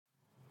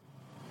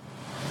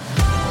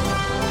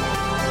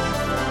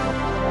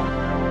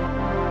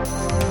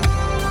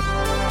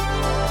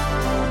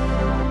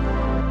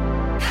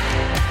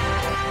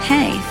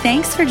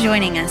Thanks for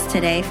joining us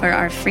today for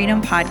our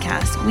Freedom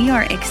Podcast. We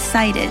are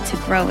excited to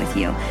grow with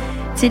you.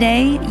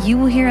 Today, you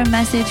will hear a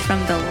message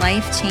from the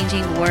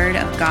life-changing Word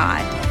of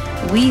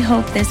God. We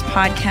hope this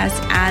podcast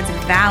adds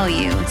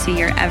value to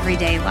your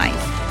everyday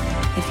life.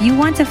 If you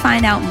want to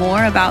find out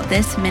more about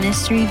this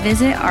ministry,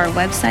 visit our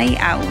website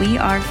at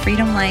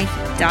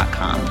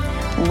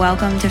wearefreedomlife.com.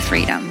 Welcome to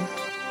Freedom.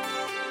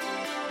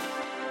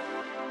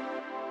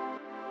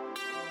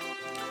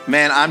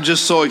 Man, I'm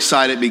just so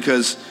excited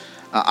because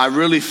I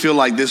really feel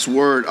like this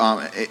word,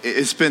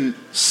 it's been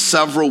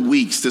several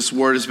weeks. This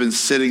word has been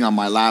sitting on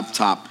my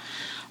laptop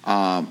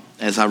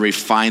as I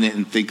refine it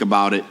and think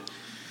about it.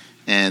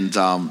 And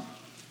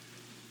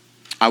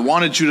I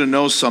wanted you to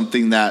know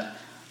something, that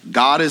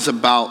God is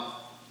about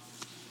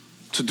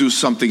to do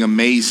something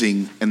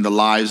amazing in the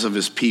lives of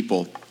his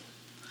people,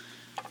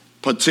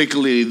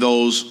 particularly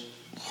those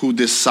who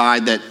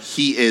decide that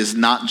he is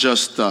not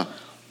just the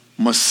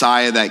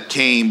Messiah that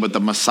came, but the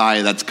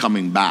Messiah that's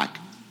coming back.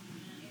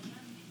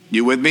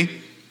 You with me?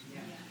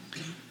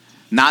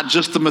 Not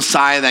just the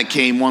Messiah that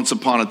came once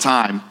upon a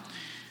time.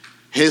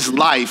 His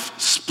life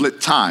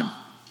split time.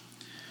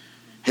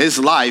 His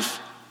life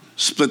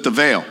split the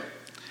veil.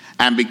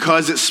 And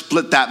because it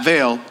split that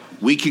veil,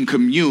 we can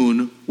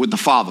commune with the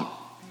Father.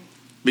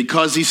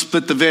 Because he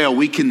split the veil,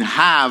 we can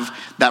have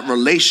that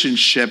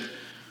relationship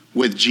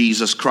with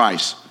Jesus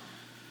Christ.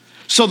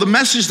 So the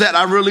message that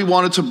I really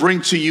wanted to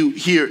bring to you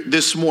here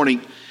this morning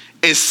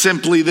is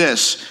simply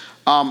this.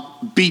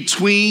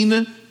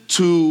 Between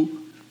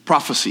two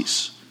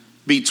prophecies.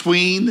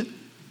 Between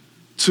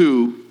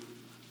two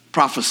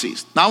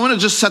prophecies. Now I want to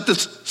just set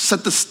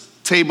this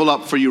table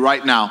up for you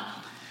right now.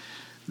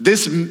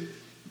 This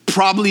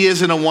probably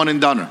isn't a one and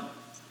doneer.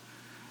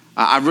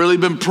 I've really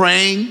been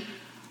praying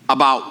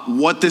about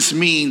what this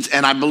means,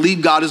 and I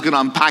believe God is going to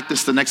unpack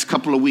this the next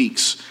couple of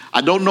weeks. I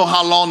don't know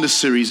how long this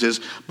series is,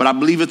 but I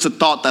believe it's a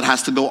thought that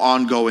has to go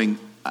ongoing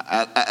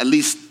at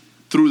least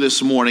through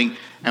this morning,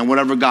 and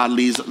whatever God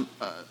leaves to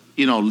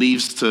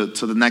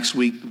the next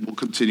week, we'll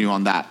continue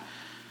on that.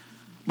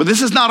 But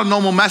this is not a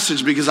normal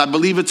message because I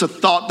believe it's a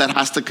thought that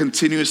has to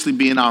continuously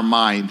be in our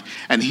mind.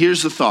 And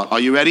here's the thought. Are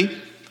you ready?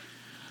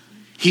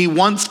 He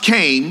once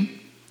came,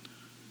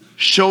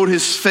 showed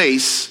his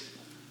face,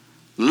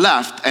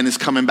 left, and is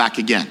coming back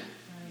again.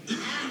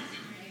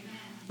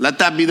 Let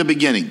that be the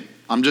beginning.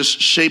 I'm just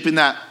shaping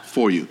that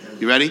for you.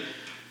 You ready?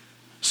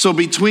 So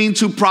between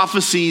two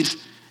prophecies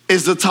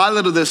is the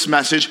title of this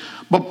message,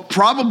 but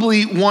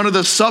probably one of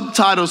the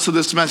subtitles to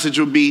this message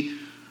would be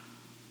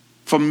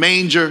From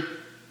Manger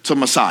to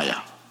Messiah.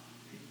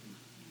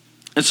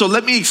 And so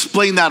let me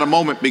explain that a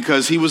moment,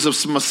 because he was a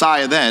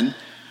Messiah then,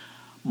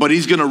 but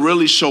he's going to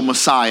really show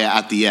Messiah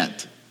at the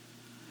end.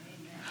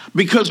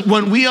 Because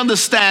when we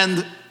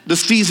understand the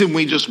season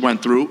we just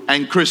went through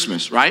and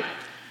Christmas, right?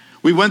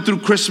 We went through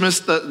Christmas,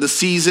 the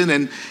season,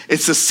 and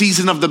it's the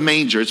season of the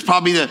manger. It's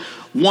probably the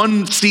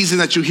one season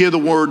that you hear the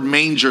word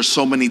manger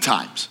so many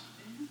times,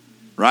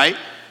 right?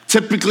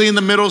 Typically in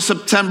the middle of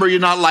September, you're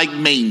not like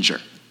manger,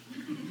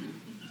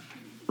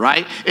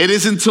 right? It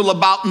isn't until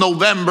about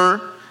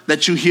November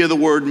that you hear the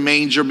word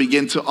manger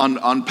begin to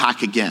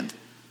unpack again.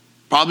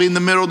 Probably in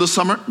the middle of the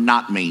summer,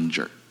 not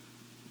manger,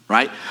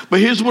 right? But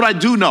here's what I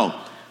do know.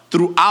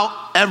 Throughout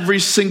every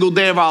single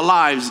day of our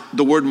lives,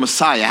 the word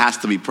Messiah has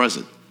to be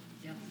present.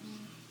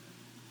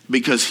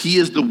 Because he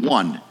is the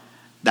one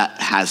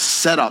that has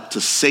set up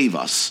to save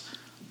us,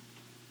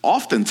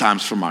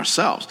 oftentimes from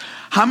ourselves.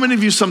 How many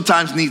of you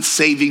sometimes need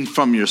saving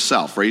from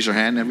yourself? Raise your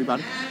hand,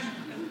 everybody.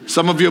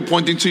 Some of you are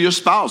pointing to your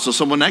spouse or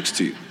someone next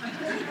to you.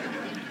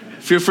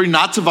 Feel free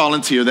not to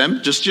volunteer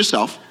them, just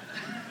yourself.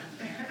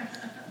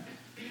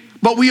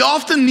 But we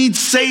often need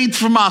saved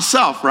from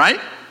ourselves, right?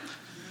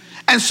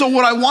 And so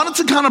what I wanted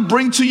to kind of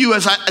bring to you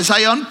as I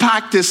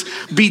unpack this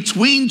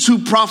between two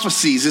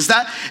prophecies, is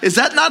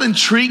that not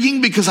intriguing?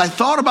 Because I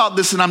thought about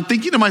this and I'm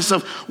thinking to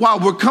myself, wow,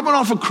 we're coming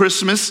off of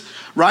Christmas,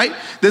 right?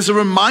 There's a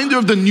reminder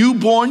of the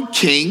newborn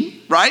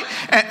king, right?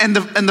 And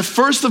the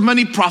first of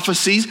many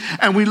prophecies,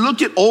 and we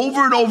look at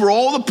over and over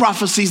all the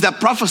prophecies that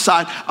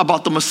prophesied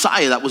about the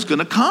Messiah that was going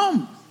to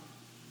come.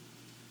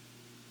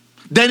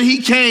 Then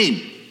he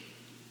came.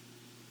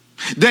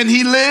 Then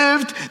he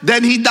lived.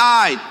 Then he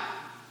died.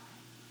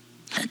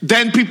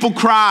 Then people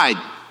cried.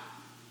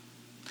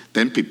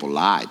 Then people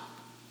lied.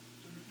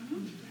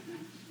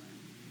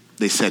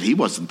 They said he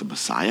wasn't the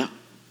Messiah.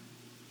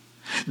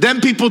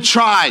 Then people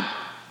tried.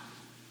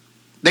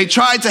 They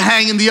tried to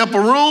hang in the upper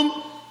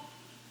room.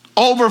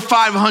 Over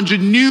 500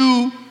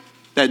 knew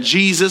that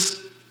Jesus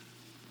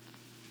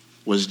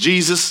was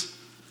Jesus.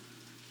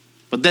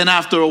 But then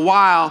after a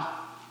while,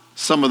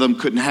 some of them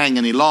couldn't hang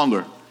any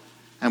longer.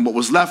 And what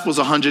was left was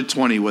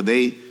 120, where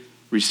they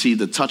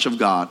received the touch of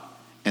God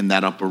in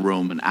that upper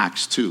room in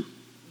Acts 2.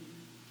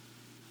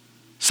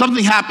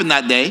 Something happened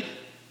that day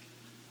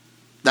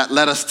that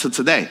led us to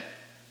today.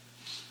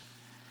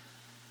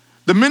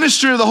 The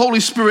ministry of the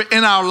Holy Spirit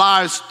in our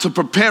lives to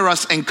prepare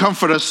us and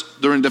comfort us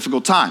during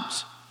difficult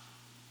times.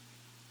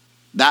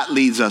 That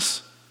leads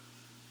us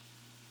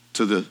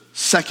to the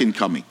second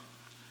coming.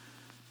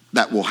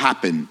 that will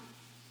happen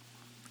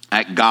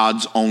at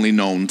God's only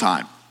known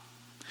time.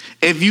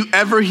 If you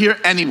ever hear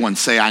anyone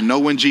say, I know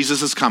when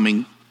Jesus is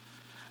coming,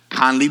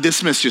 kindly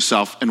dismiss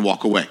yourself and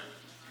walk away.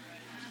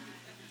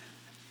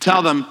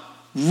 Tell them,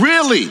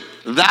 really?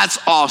 That's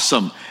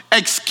awesome.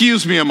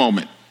 Excuse me a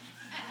moment.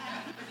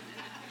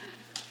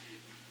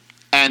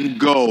 And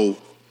go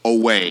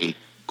away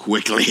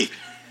quickly.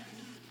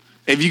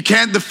 If you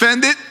can't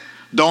defend it,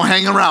 don't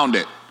hang around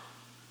it.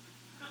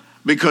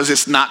 Because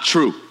it's not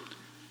true.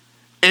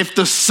 If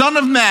the Son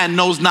of Man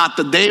knows not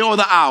the day or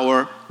the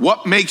hour,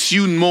 what makes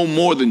you know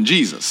more than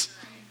Jesus?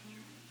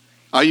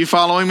 Are you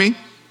following me?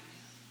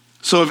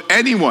 So if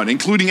anyone,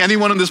 including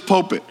anyone in this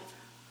pulpit,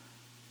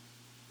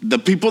 the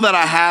people that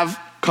I have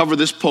cover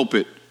this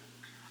pulpit,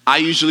 I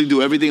usually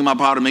do everything in my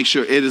power to make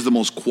sure it is the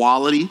most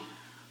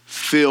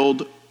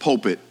quality-filled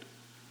pulpit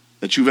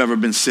that you've ever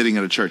been sitting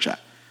at a church at.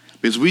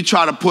 Because we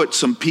try to put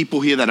some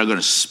people here that are going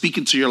to speak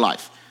into your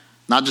life,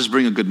 not just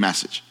bring a good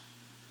message.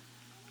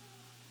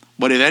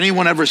 But if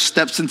anyone ever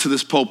steps into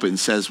this pulpit and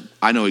says,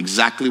 I know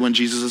exactly when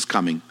Jesus is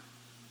coming,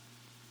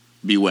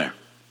 beware.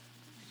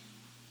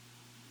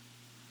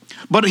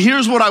 But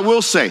here's what I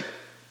will say.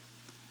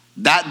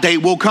 That day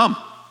will come.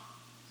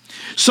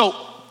 So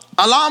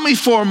allow me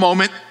for a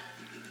moment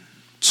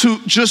to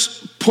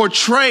just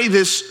portray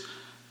this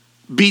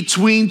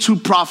between two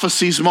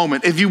prophecies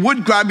moment. If you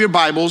would grab your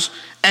Bibles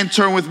and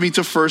turn with me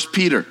to 1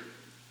 Peter.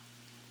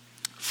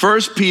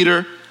 1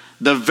 Peter,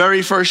 the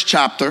very first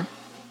chapter.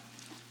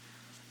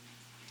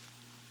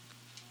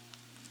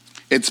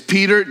 It's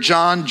Peter,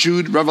 John,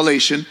 Jude,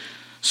 Revelation.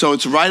 So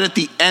it's right at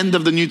the end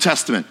of the New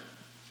Testament.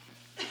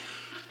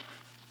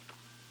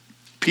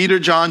 Peter,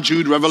 John,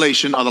 Jude,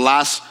 Revelation are the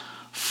last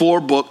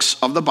 4 books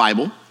of the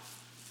Bible.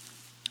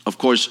 Of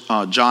course,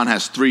 John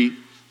has 3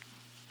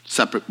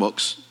 separate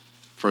books.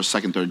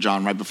 1st, 2nd, 3rd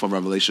John, right before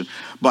Revelation.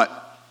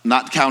 But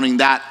not counting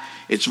that,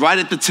 it's right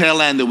at the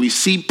tail end that we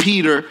see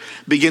Peter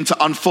begin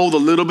to unfold a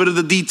little bit of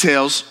the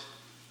details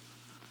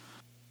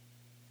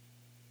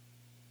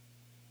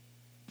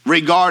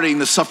regarding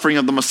the suffering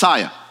of the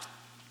Messiah.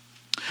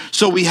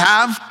 So we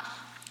have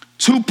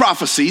 2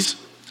 prophecies.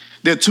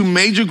 There are 2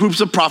 major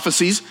groups of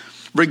prophecies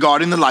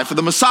regarding the life of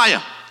the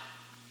Messiah.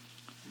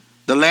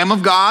 The Lamb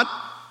of God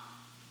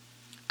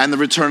and the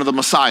return of the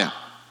Messiah.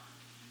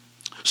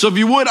 So if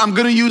you would, I'm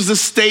going to use the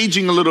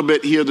staging a little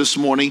bit here this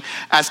morning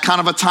as kind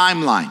of a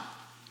timeline,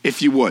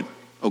 if you would,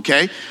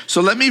 okay?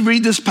 So let me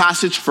read this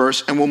passage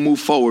first and we'll move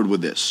forward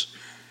with this.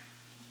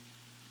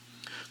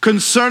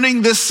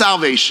 Concerning this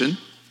salvation,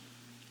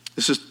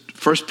 this is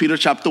 1 Peter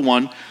chapter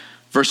 1,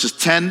 verses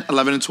 10,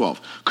 11, and 12.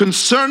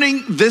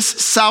 Concerning this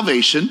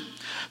salvation,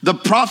 the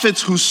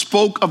prophets who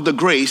spoke of the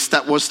grace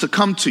that was to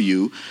come to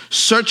you,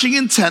 searching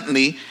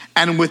intently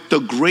and with the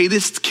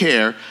greatest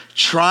care,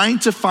 trying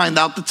to find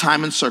out the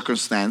time and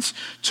circumstance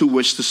to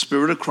which the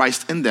Spirit of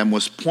Christ in them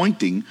was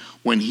pointing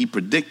when he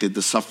predicted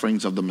the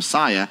sufferings of the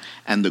Messiah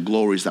and the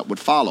glories that would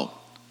follow.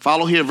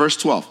 Follow here, verse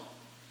 12.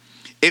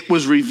 It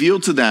was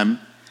revealed to them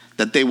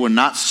that they were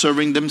not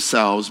serving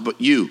themselves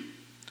but you,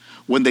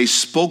 when they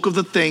spoke of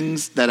the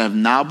things that have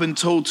now been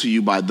told to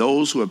you by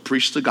those who have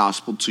preached the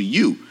gospel to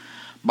you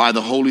by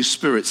the Holy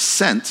Spirit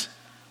sent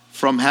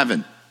from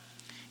heaven.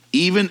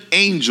 Even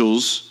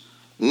angels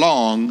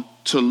long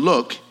to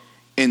look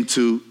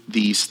into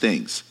these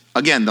things.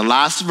 Again, the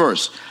last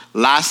verse,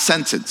 last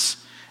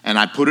sentence, and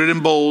I put it in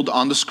bold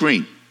on the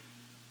screen.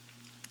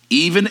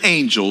 Even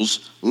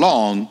angels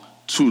long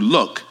to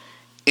look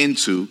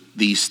into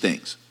these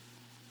things.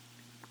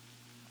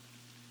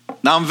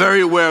 Now, I'm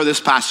very aware of this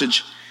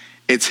passage.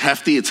 It's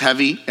hefty, it's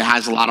heavy, it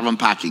has a lot of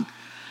unpacking.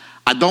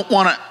 I don't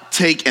want to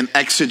take and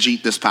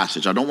exegete this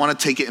passage. I don't want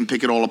to take it and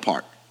pick it all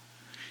apart.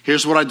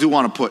 Here's what I do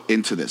want to put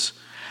into this.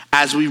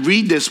 As we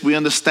read this, we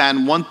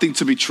understand one thing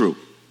to be true.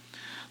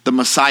 The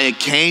Messiah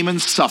came and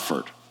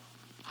suffered.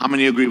 How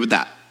many agree with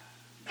that?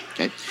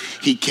 Okay.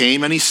 He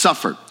came and he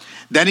suffered.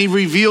 Then he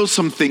revealed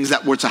some things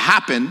that were to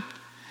happen,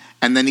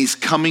 and then he's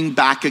coming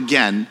back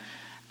again,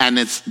 and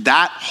it's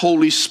that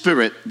Holy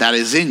Spirit that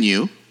is in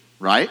you,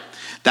 right?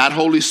 That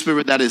Holy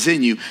Spirit that is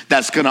in you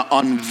that's going to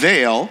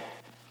unveil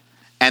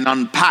and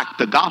unpack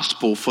the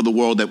gospel for the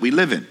world that we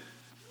live in.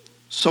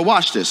 So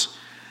watch this.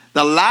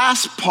 The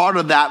last part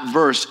of that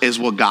verse is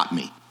what got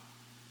me.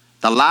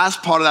 The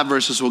last part of that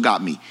verse is what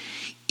got me.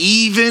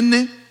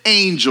 Even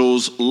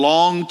angels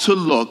long to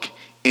look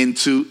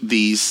into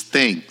these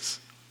things.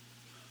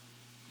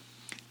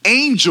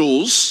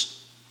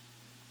 Angels,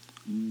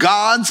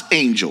 God's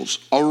angels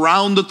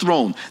around the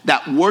throne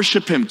that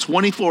worship him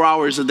 24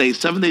 hours a day,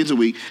 7 days a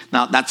week.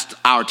 Now that's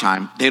our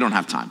time. They don't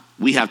have time.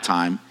 We have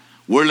time.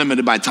 We're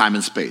limited by time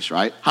and space,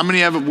 right? How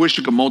many ever wish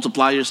you could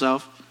multiply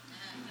yourself?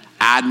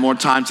 Add more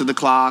time to the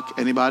clock?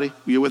 Anybody?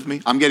 You with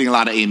me? I'm getting a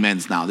lot of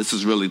amens now. This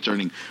is really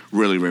turning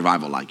really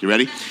revival-like. You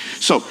ready?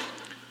 So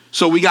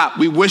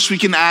we wish we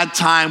can add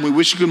time. We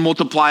wish we could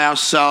multiply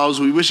ourselves.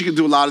 We wish we could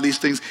do a lot of these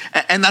things.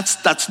 And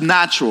that's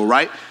natural,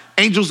 right?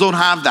 Angels don't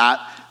have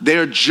that.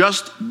 They're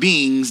just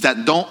beings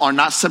that are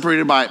not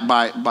separated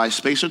by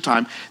space or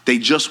time. They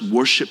just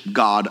worship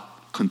God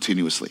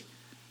continuously.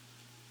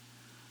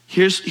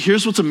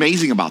 Here's what's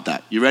amazing about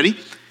that. You ready?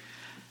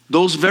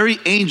 Those very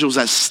angels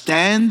that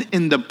stand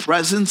in the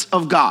presence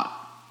of God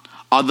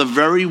are the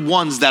very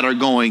ones that are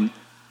going,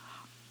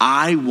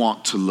 I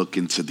want to look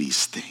into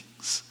these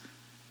things.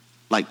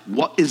 Like,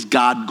 what is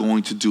God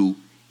going to do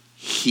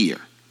here?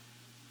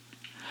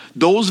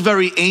 Those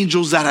very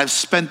angels that have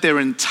spent their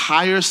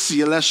entire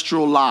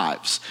celestial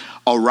lives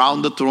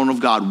around the throne of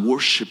God,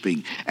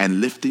 worshiping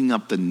and lifting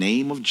up the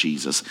name of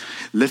Jesus,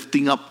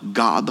 lifting up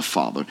God the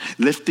Father,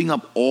 lifting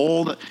up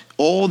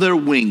all their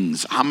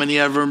wings. How many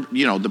ever,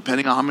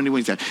 depending on how many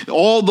wings they have,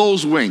 all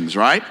those wings,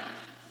 right?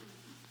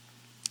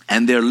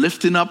 And they're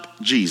lifting up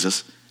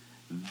Jesus.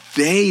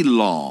 They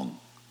long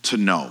to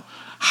know,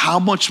 how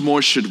much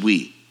more should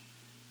we?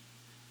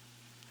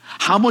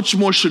 How much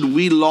more should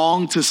we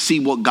long to see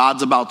what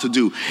God's about to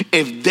do?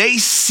 If they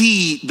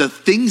see the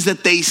things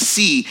that they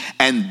see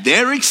and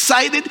they're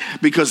excited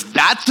because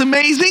that's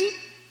amazing,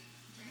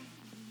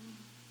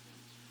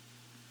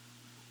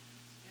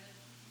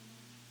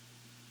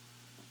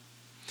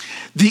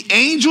 the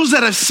angels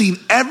that have seen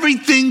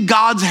everything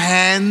God's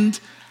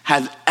hand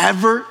has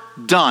ever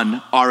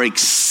done are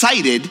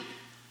excited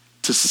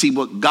to see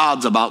what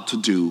God's about to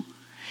do.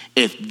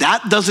 If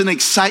that doesn't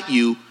excite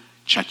you,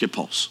 check your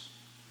pulse.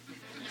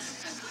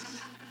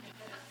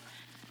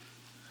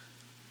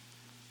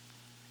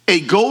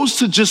 It goes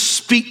to just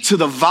speak to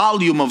the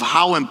volume of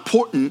how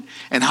important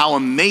and how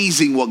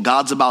amazing what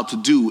God's about to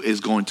do is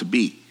going to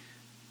be.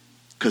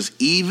 Because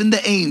even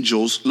the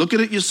angels, look at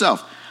it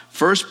yourself.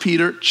 1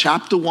 Peter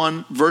chapter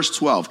 1, verse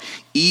 12.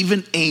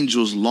 Even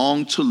angels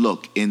long to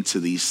look into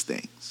these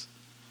things.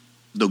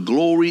 The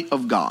glory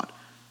of God.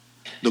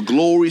 The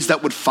glories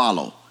that would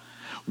follow.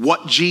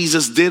 What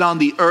Jesus did on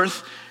the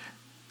earth.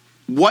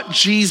 What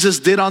Jesus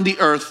did on the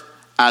earth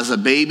as a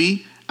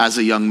baby, as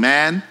a young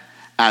man,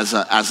 as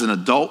an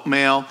adult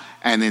male,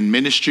 and in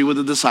ministry with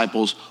the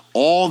disciples,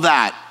 all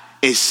that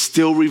is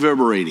still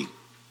reverberating.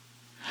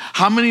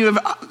 How many of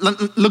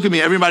you, look at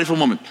me, everybody, for a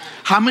moment.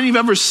 How many of you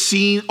have ever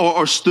seen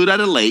or stood at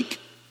a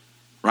lake,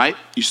 right?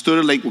 You stood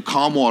at a lake with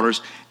calm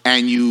waters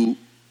and you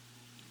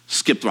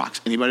skipped rocks.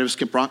 Anybody ever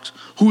skip rocks?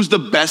 Who's the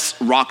best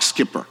rock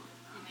skipper?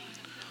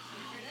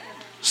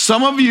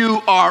 Some of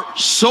you are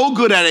so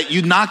good at it,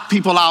 you knock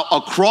people out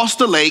across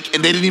the lake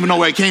and they didn't even know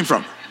where it came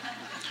from.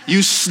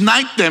 You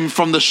sniped them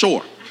from the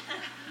shore.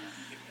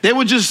 They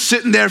were just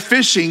sitting there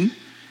fishing,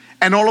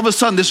 and all of a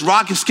sudden this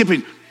rock is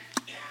skipping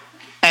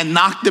and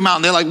knocked them out.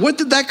 And they're like, where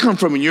did that come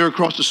from? And you're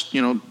across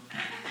the,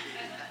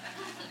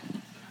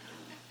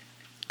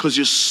 because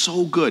you're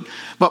so good.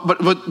 But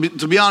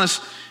to be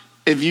honest,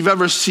 if you've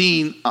ever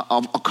seen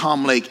a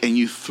calm lake and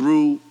you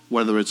threw,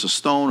 whether it's a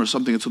stone or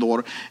something into the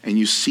water, and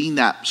you've seen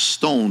that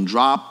stone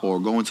drop or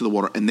go into the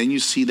water, and then you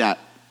see that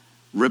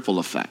ripple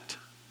effect.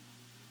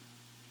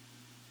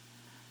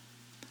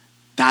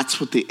 That's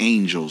what the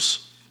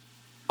angels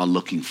are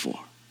looking for.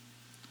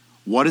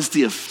 What is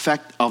the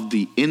effect of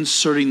the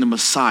inserting the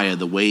Messiah,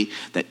 the way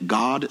that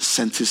God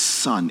sent his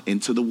son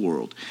into the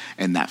world?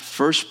 And that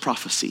first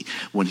prophecy,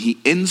 when he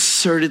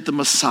inserted the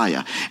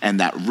Messiah and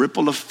that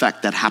ripple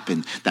effect that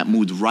happened, that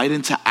moved right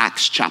into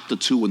Acts chapter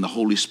 2 when the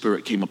Holy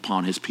Spirit came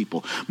upon his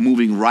people,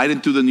 moving right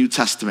into the New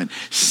Testament,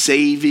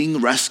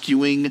 saving,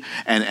 rescuing,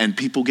 and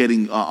people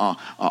getting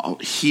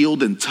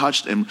healed and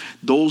touched. And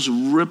those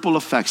ripple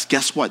effects,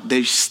 guess what?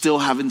 They still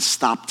haven't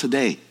stopped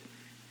today.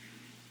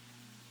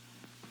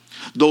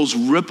 Those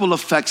ripple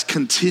effects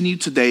continue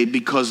today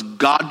because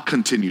God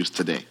continues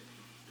today.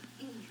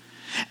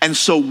 And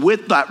so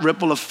with that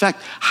ripple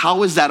effect,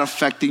 how is that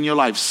affecting your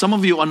life? Some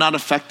of you are not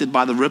affected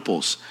by the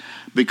ripples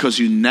because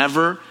you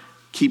never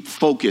keep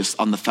focused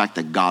on the fact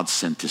that God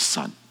sent his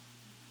son.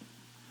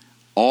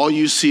 All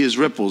you see is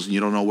ripples and you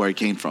don't know where it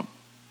came from.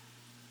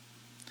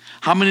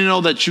 How many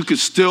know that you could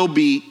still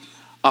be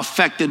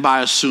affected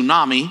by a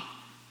tsunami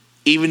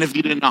even if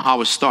you didn't know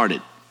how it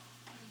started?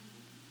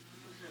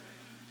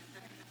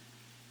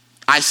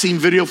 I seen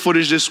video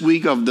footage this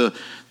week of the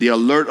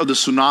alert of the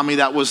tsunami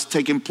that was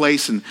taking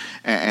place, and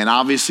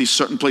obviously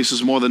certain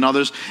places more than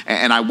others.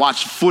 And I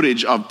watched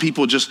footage of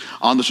people just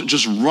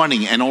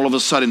running, and all of a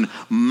sudden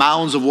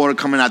mounds of water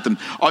coming at them.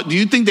 Do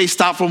you think they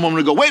stopped for a moment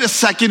and go, "Wait a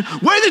second,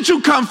 where did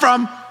you come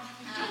from?"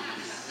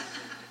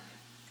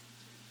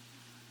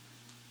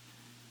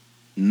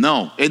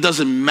 No, it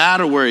doesn't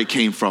matter where it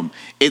came from.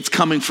 It's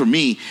coming for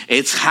me.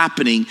 It's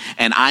happening,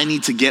 and I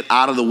need to get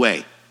out of the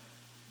way.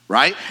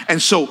 Right? And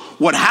so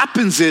what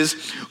happens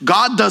is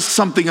God does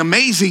something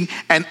amazing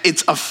and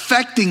it's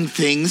affecting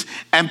things,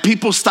 and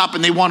people stop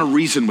and they want to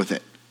reason with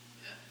it.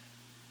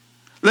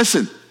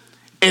 Listen,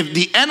 if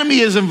the enemy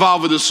is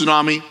involved with the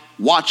tsunami,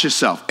 watch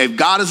yourself. If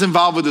God is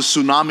involved with the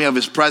tsunami of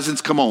his presence,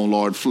 come on,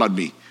 Lord, flood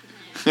me.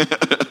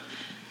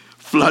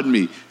 Flood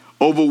me.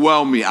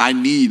 Overwhelm me. I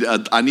need a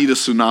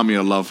tsunami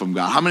of love from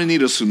God. How many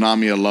need a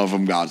tsunami of love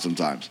from God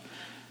sometimes?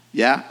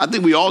 Yeah, I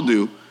think we all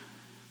do.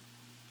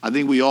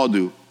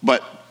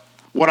 But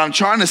what I'm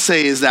trying to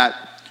say is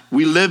that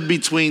we live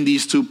between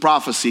these two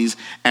prophecies,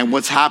 and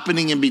what's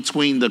happening in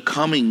between the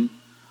coming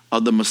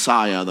of the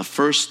Messiah, the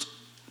first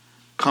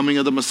coming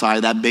of the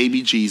Messiah, that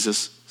baby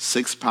Jesus,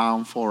 6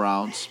 pound, 4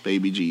 ounce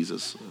baby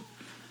Jesus,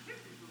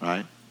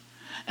 right?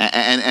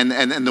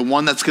 And the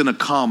one that's going to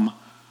come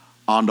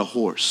on the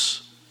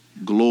horse,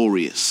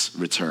 glorious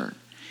return.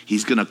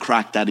 He's going to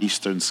crack that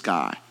eastern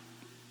sky.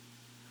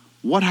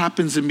 What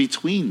happens in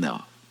between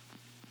though?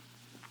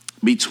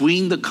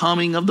 Between the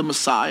coming of the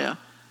Messiah,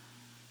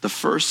 the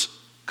first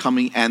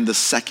coming and the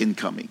second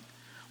coming.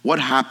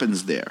 What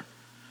happens there?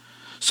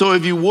 So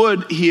if you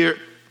would hear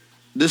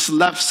this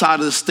left side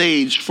of the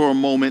stage for a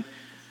moment,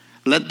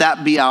 let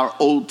that be our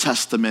Old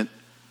Testament,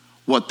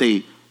 what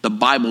the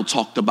Bible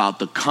talked about,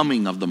 the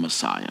coming of the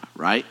Messiah,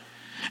 right?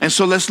 And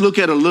so let's look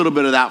at a little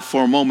bit of that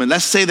for a moment.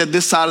 Let's say that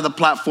this side of the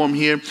platform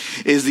here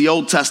is the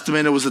Old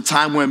Testament. It was a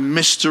time when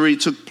mystery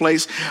took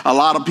place. A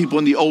lot of people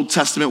in the Old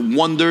Testament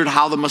wondered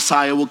how the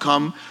Messiah would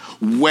come,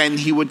 when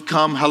he would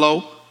come.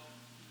 Hello?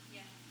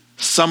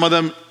 Some of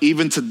them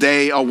even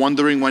today are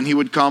wondering when he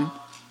would come,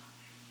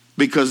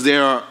 because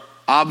there are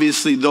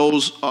obviously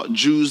those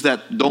Jews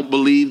that don't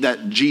believe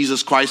that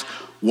Jesus Christ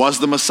was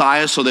the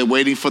Messiah, so they're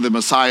waiting for the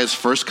Messiah's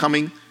first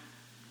coming,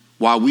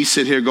 while we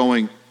sit here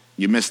going,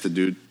 you missed it,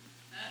 dude.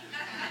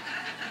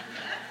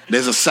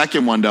 There's a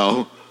second one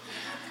though,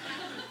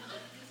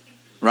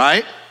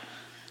 right?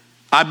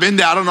 I've been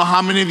there. I don't know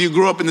how many of you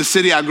grew up in the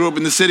city. I grew up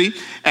in the city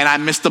and I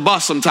missed the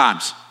bus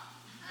sometimes.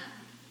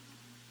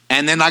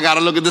 And then I got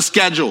to look at the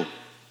schedule.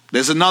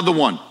 There's another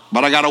one,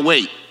 but I got to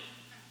wait.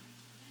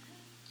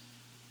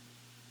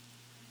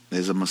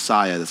 There's a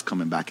Messiah that's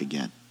coming back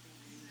again.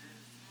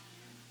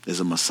 There's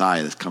a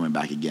Messiah that's coming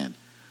back again.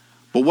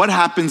 But what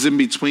happens in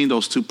between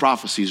those two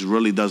prophecies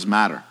really does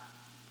matter.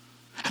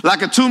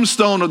 Like a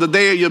tombstone of the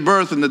day of your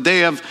birth and the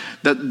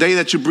day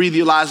that you breathe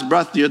your last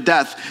breath, your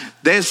death,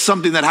 there's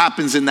something that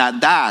happens in that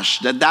dash.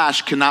 That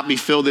dash cannot be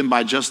filled in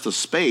by just a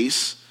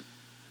space.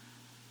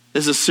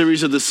 There's a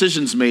series of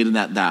decisions made in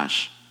that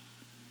dash.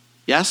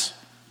 Yes?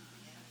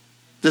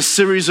 There's a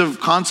series of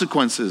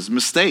consequences,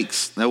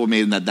 mistakes that were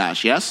made in that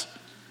dash. Yes?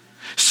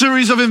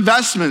 Series of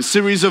investments,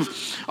 series of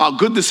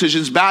good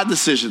decisions, bad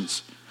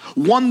decisions.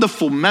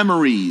 Wonderful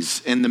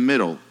memories in the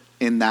middle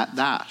in that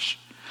dash.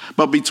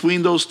 But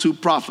between those two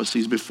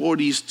prophecies, before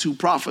these two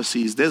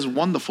prophecies, there's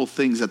wonderful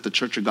things that the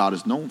Church of God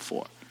is known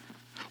for.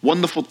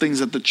 Wonderful things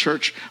that the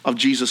Church of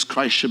Jesus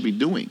Christ should be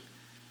doing.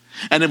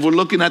 And if we're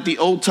looking at the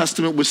Old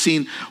Testament, we're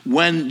seeing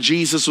when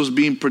Jesus was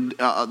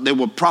they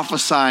were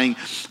prophesying,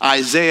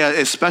 Isaiah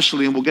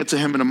especially, and we'll get to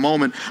him in a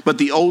moment. But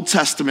the Old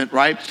Testament,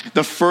 right?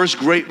 The first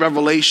great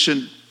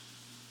revelation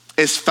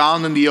is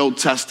found in the Old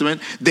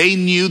Testament. They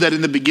knew that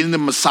in the beginning the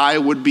Messiah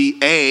would be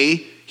A,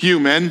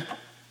 human.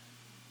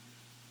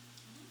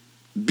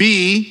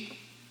 B,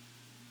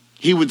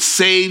 he would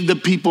save the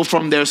people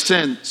from their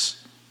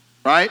sins,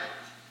 right?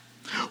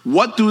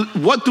 What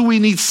do we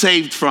need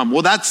saved from?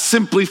 Well, that's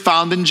simply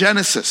found in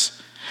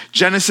Genesis.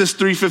 Genesis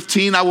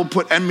 3:15, I will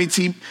put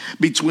enmity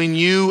between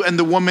you and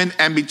the woman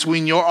and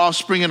between your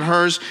offspring and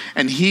hers,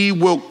 and he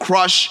will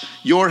crush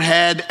your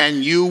head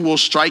and you will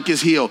strike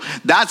his heel.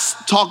 That's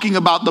talking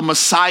about the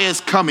Messiah's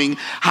coming,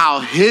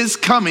 how his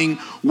coming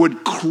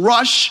would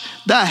crush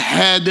the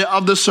head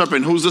of the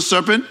serpent. Who's the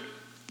serpent?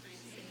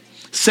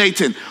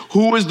 Satan.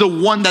 Who is the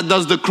one that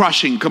does the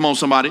crushing? Come on,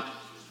 somebody.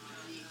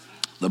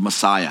 The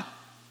Messiah.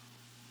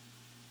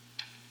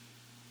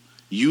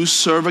 You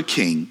serve a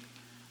king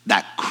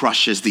that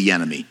crushes the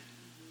enemy.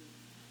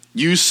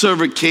 You serve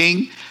a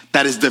king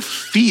that has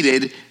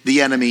defeated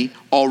the enemy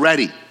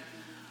already.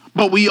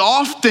 But we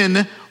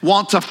often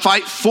want to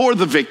fight for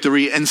the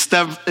victory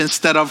instead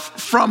of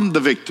from the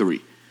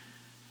victory.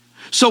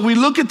 So we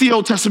look at the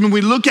Old Testament,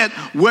 we look at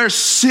where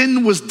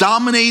sin was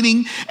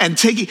dominating and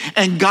taking,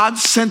 and God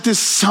sent his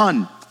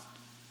son.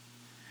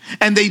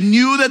 And they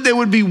knew that there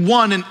would be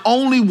one and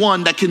only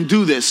one that can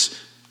do this,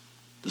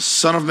 the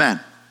Son of Man.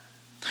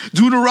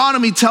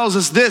 Deuteronomy tells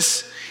us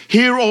this: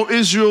 hear, O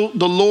Israel,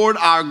 the Lord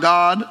our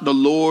God, the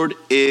Lord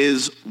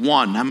is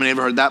one. How many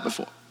ever heard that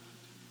before?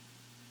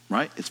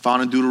 Right? It's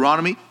found in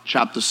Deuteronomy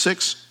chapter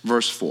 6,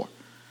 verse 4.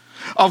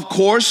 Of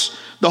course,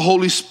 the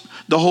Holy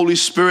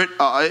Spirit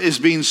is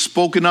being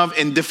spoken of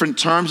in different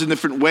terms, in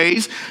different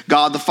ways.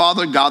 God the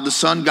Father, God the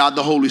Son, God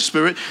the Holy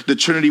Spirit. The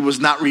Trinity was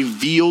not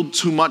revealed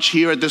too much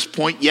here at this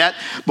point yet,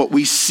 but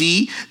we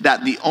see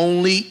that the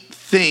only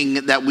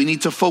thing that we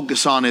need to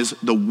focus on is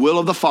the will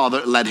of the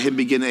Father. Let him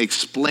begin to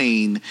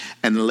explain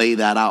and lay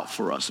that out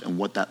for us and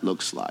what that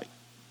looks like.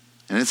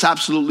 And it's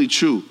absolutely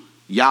true.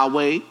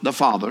 Yahweh the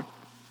Father,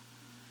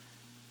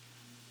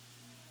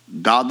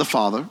 God the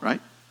Father,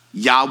 right?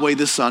 Yahweh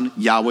the Son,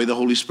 Yahweh the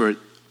Holy Spirit.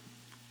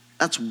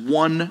 That's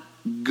one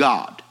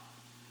God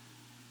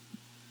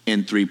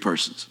in three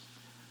persons.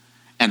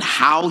 And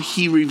how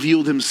he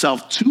revealed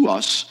himself to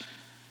us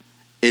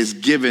is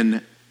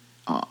given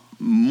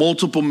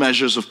multiple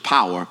measures of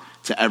power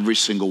to every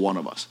single one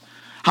of us.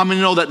 How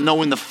many know that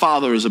knowing the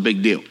Father is a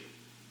big deal?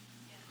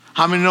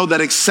 How many know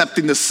that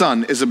accepting the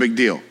Son is a big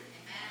deal?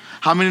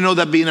 How many know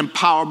that being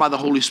empowered by the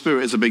Holy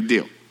Spirit is a big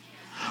deal?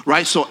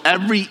 Right? So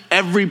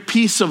every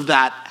piece of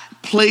that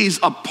plays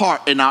a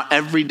part in our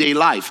everyday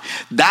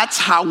life. That's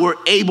how we're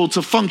able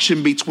to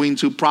function between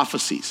two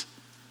prophecies.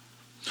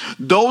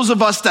 Those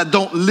of us that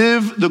don't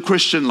live the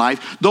Christian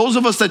life, those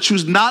of us that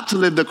choose not to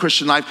live the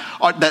Christian life,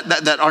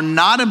 that are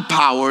not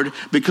empowered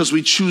because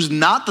we choose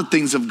not the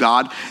things of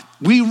God,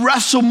 we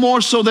wrestle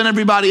more so than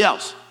everybody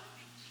else.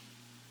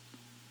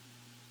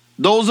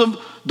 Those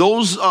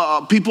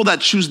people that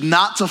choose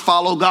not to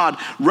follow God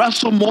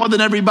wrestle more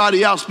than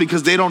everybody else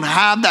because they don't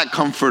have that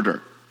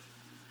comforter.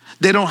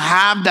 They don't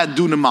have that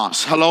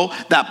dunamis,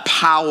 that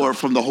power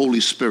from the Holy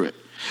Spirit.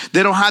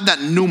 They don't have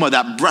that pneuma,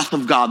 that breath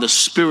of God, the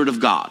Spirit of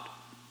God.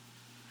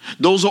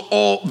 Those are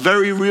all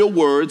very real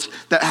words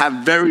that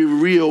have very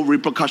real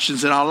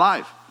repercussions in our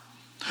life.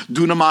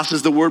 Dunamis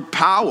is the word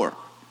power.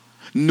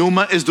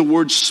 Pneuma is the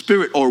word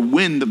spirit or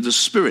wind of the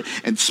Spirit.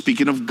 And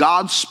speaking of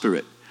God's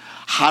Spirit,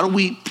 how do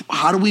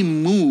we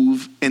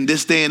move in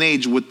this day and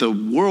age with the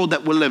world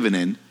that we're living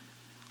in?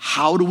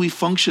 How do we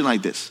function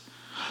like this?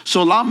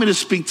 So allow me to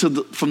speak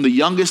from the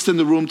youngest in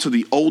the room to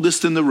the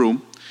oldest in the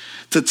room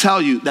to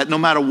tell you that no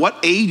matter what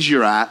age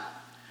you're at,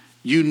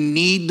 you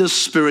need the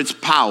Spirit's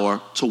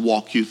power to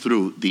walk you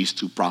through these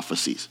two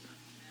prophecies.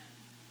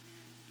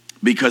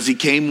 Because he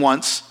came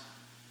once,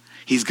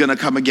 he's going to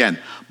come again.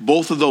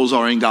 Both of those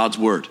are in God's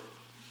word,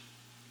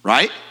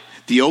 right?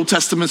 The Old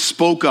Testament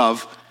spoke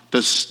of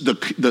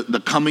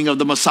the coming of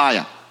the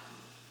Messiah.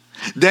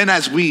 Then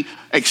as we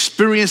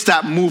experience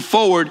that move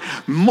forward,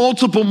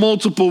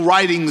 multiple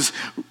writings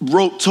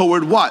wrote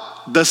toward what?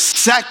 The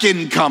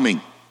second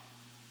coming.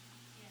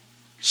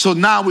 So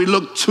now we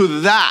look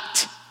to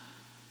that.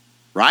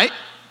 Right?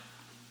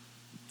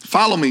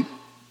 Follow me.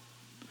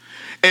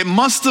 It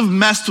must have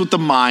messed with the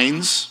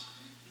minds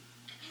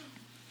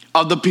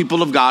of the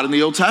people of God in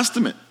the Old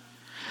Testament.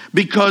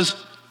 Because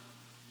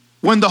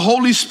when the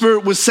Holy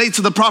Spirit would say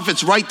to the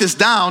prophets, write this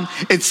down,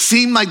 it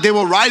seemed like they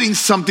were writing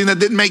something that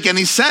didn't make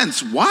any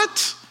sense.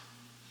 What?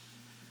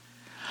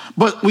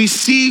 But we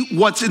see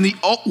what's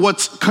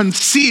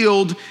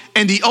concealed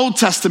in the Old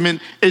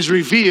Testament is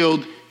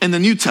revealed in the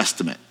New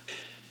Testament.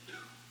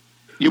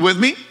 You with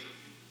me?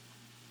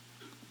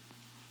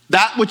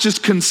 That which is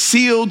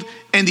concealed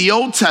in the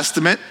Old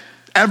Testament,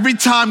 every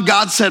time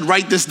God said,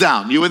 write this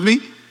down. You with me?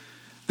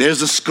 There's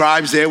the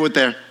scribes there with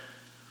their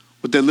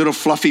little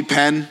fluffy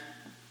pen,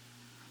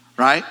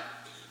 right?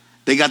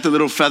 They got the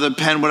little feather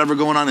pen, whatever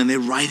going on, and they're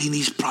writing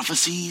these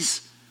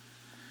prophecies.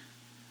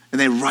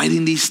 And they're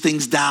writing these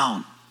things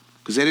down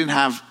because they didn't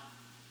have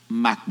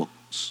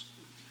MacBooks.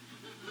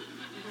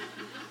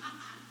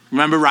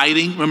 Remember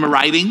writing? Remember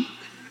writing?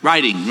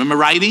 Remember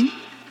writing?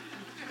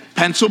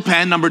 Pencil,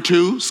 pen, number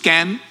 2,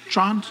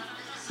 Scantron.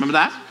 Remember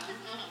that?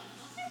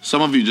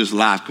 Some of you just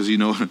laugh because you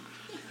know.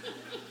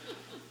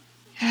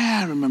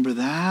 Yeah, I remember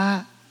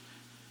that.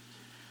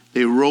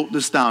 They wrote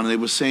this down and they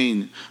were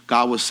saying,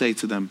 God would say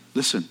to them,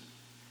 listen,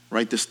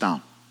 write this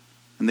down.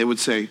 And they would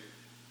say,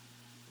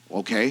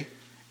 okay.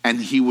 And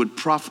he would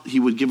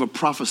give a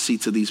prophecy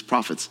to these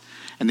prophets.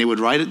 And they would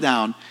write it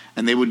down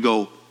and they would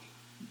go,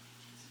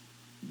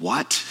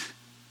 what?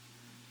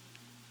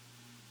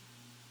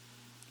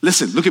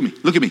 Listen, look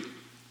at me.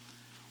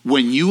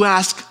 When you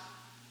ask,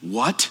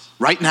 what,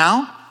 right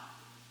now,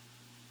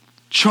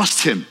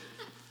 trust him.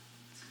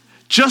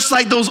 Just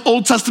like those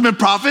Old Testament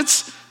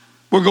prophets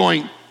were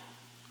going,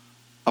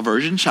 a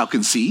virgin shall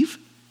conceive?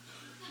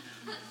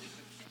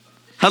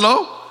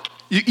 Hello?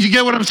 You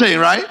get what I'm saying,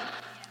 right?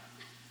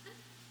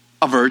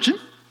 A virgin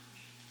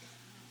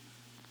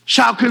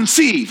shall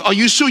conceive. Are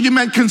you sure you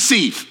meant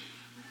conceive?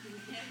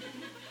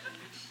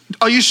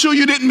 Are you sure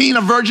you didn't mean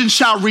a virgin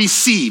shall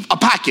receive a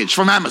package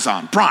from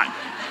Amazon Prime?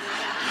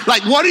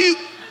 Like, what are you?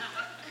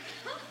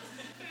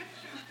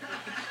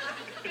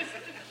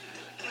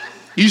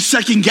 You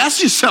second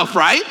guess yourself,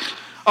 right?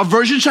 A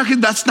virgin shall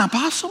conceive, that's not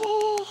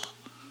possible.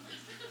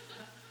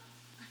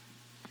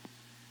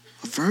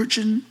 A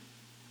virgin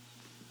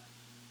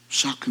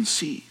shall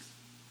conceive.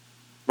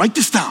 Write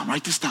this down.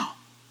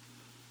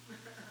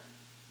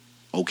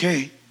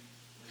 Okay.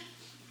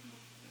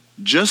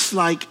 Just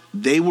like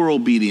they were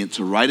obedient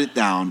to write it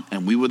down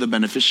and we were the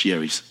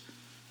beneficiaries,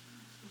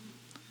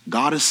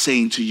 God is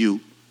saying to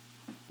you,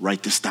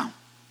 write this down.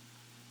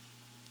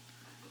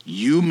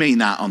 You may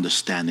not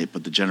understand it,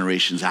 but the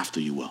generations after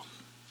you will.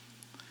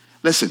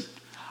 Listen,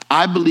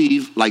 I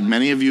believe, like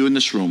many of you in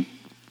this room,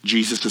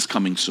 Jesus is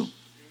coming soon.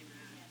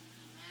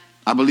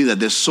 I believe that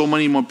there's so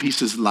many more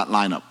pieces that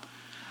line up.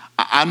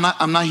 I'm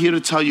not here to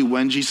tell you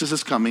when Jesus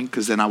is coming,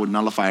 because then I would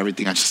nullify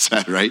everything I just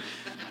said, right?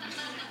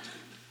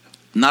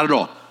 Not at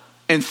all.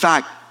 In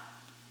fact,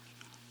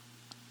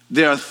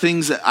 there are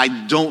things that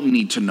I don't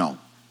need to know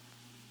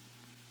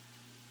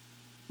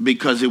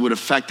because it would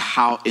affect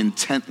how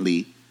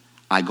intently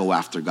I go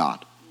after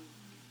God.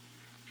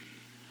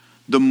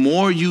 The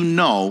more you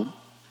know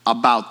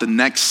about the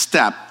next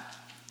step,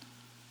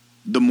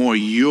 the more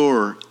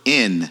you're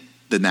in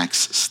the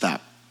next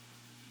step.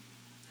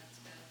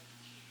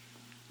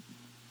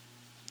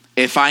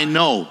 If I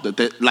know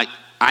that,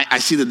 I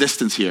see the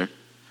distance here,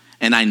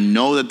 and I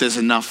know that there's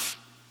enough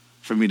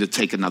for me to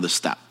take another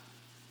step.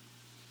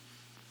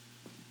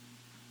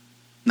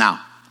 Now,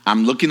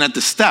 I'm looking at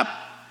the step,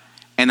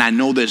 and I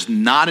know there's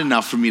not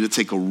enough for me to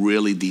take a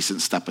really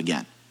decent step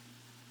again.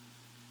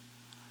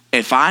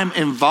 If I'm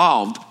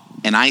involved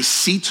and I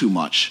see too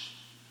much,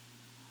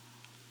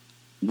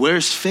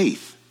 where's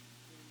faith?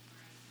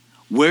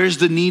 Where's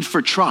the need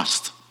for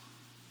trust?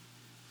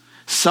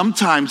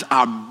 Sometimes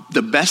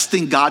the best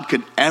thing God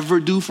could ever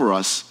do for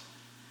us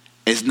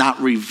is not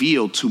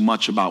reveal too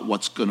much about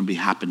what's going to be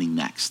happening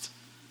next.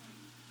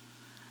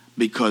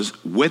 Because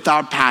with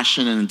our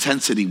passion and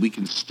intensity, we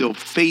can still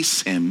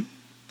face him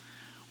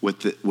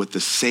with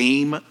the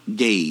same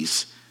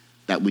gaze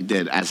that we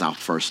did as our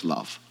first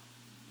love.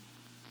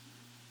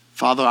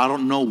 Father, I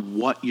don't know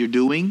what you're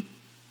doing,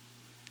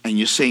 and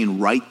you're saying,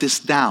 write this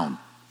down.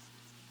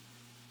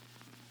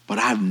 But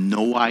I have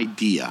no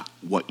idea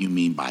what you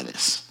mean by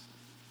this.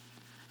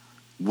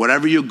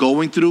 Whatever you're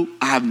going through,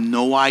 I have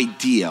no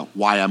idea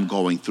why I'm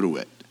going through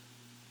it.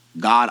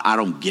 God, I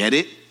don't get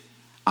it.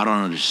 I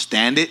don't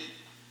understand it.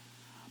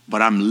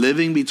 But I'm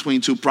living between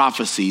two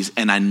prophecies,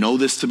 and I know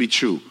this to be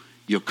true.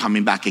 You're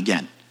coming back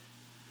again.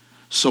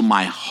 So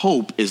my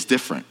hope is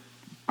different.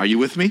 Are you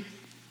with me?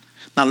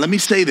 Now let me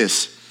say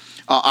this.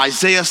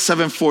 Isaiah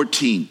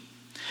 7:14.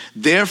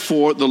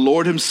 Therefore, the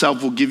Lord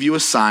himself will give you a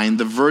sign.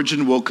 The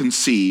virgin will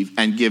conceive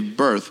and give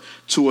birth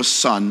to a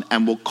son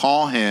and will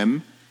call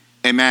him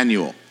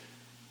Emmanuel.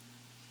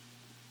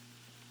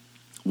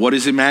 What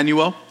is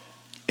Emmanuel?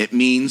 It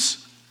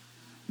means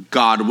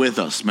God with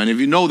us. Many of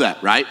you know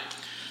that, right?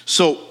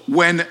 So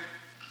when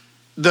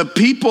the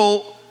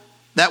people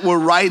that were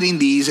writing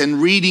these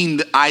and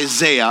reading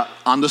Isaiah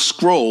on the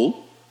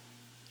scroll,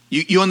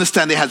 you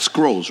understand they had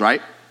scrolls,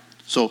 right?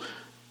 So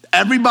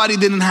everybody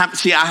didn't have,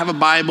 see, I have a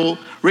Bible.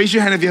 Raise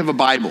your hand if you have a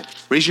Bible.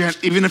 Raise your hand,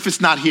 even if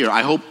it's not here.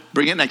 I hope,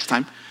 bring it next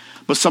time.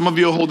 But some of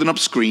you are holding up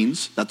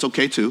screens. That's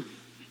okay too.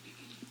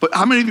 But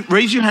how many of you,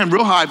 raise your hand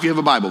real high if you have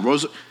a Bible.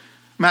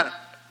 Matt,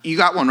 you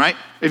got one, right?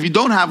 If you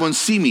don't have one,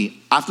 see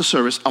me after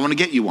service. I want to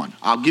get you one.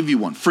 I'll give you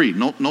one, free,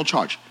 no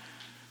charge.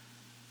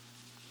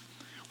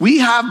 We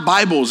have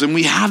Bibles and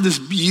we have this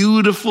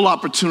beautiful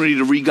opportunity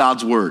to read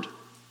God's word.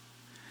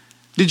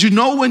 Did you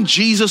know when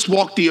Jesus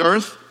walked the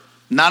earth,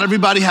 not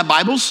everybody had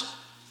Bibles?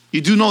 You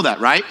do know that,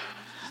 right?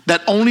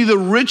 That only the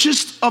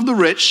richest of the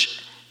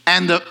rich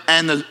and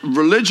the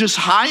religious,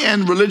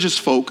 high-end religious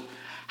folk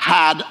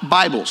had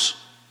Bibles.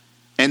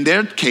 In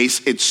their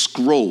case, it's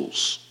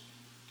scrolls,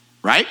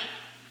 right?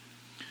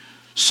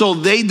 So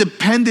they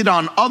depended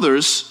on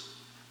others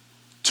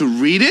to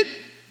read it,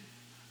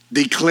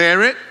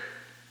 declare it,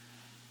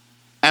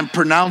 and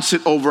pronounce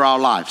it over our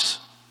lives.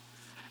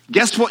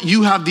 Guess what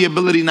you have the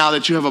ability now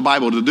that you have a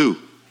Bible to do?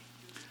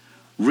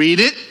 Read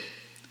it,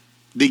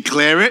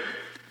 declare it,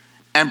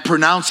 and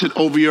pronounce it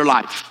over your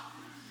life.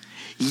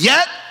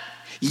 Yet,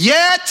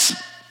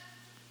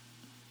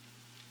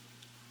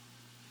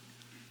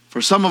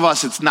 for some of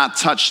us, it's not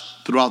touched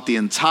throughout the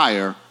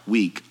entire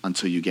week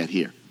until you get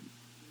here.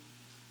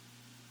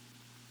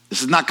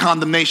 This is not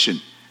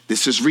condemnation.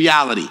 This is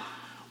reality.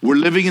 We're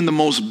living in the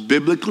most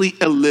biblically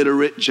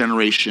illiterate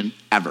generation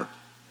ever.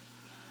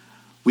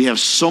 We have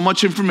so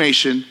much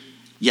information,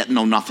 yet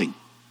know nothing.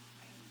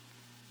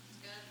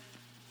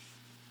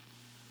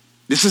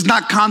 This is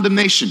not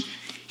condemnation.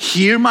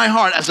 Hear my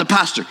heart as a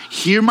pastor.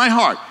 Hear my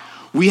heart.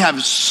 We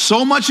have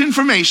so much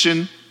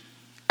information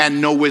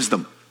and no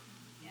wisdom.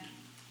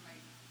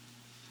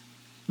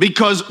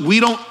 Because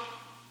we don't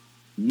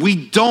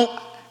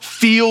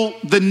feel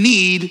the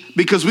need,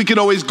 because we could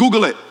always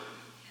Google it.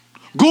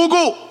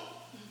 Google.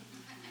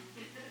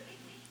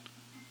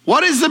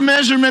 What is the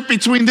measurement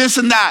between this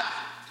and that?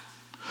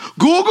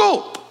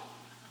 Google.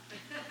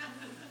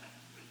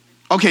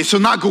 Okay, so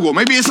not Google.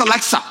 Maybe it's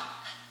Alexa.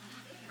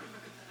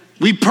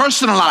 We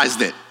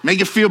personalized it.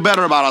 Make it feel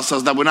better about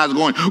ourselves that we're not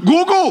going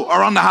Google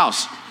around the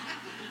house.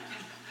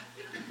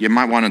 You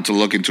might want him to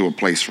look into a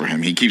place for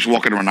him. He keeps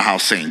walking around the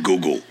house saying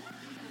Google.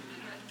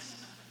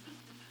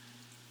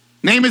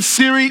 Name it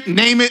Siri,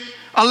 name it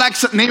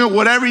Alexa, name it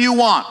whatever you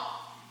want.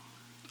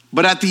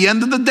 But at the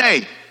end of the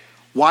day,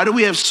 why do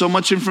we have so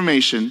much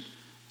information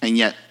and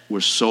yet we're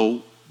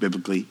so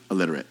biblically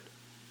illiterate?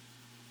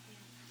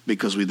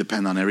 Because we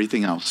depend on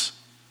everything else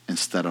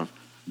instead of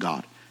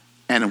God.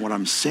 And what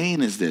I'm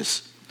saying is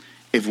this: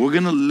 if we're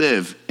going to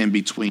live in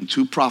between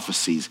two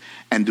prophecies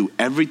and do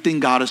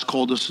everything God has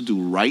called us to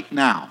do right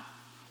now,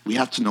 we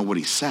have to know what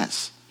he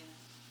says.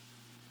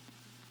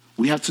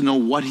 We have to know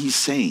what he's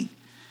saying.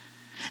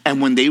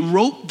 And when they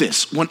wrote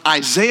this, when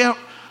Isaiah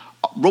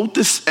wrote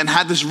this and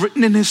had this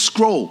written in his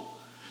scroll,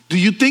 do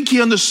you think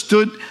he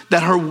understood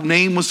that her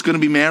name was going to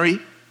be Mary?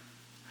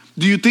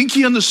 Do you think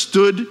he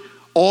understood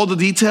all the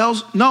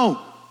details?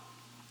 No.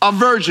 A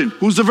virgin.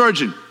 Who's the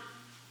virgin?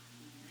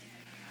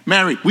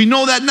 Mary. We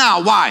know that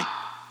now. Why?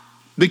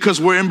 Because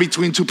we're in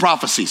between two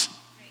prophecies.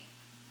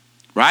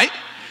 Right?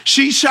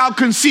 She shall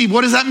conceive.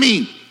 What does that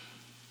mean?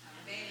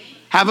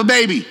 Have a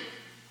baby.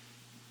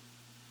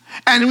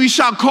 And we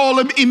shall call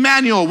him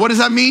Emmanuel. What does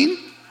that mean?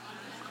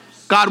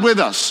 God with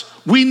us.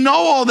 We know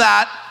all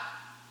that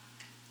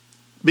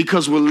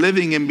because we're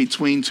living in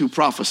between two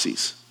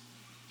prophecies.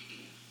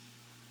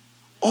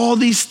 All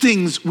these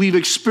things we've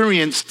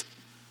experienced,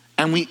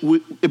 and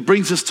it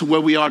brings us to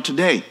where we are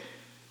today.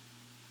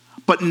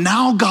 But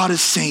now God is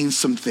saying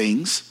some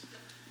things,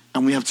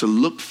 and we have to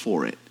look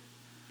for it.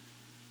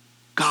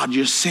 God,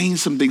 you're saying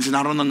some things, and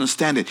I don't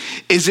understand it.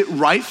 Is it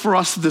right for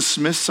us to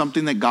dismiss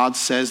something that God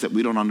says that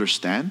we don't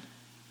understand?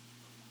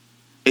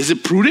 Is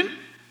it prudent?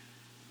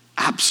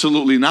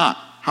 Absolutely not.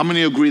 How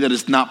many agree that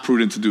it's not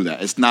prudent to do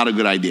that? It's not a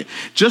good idea.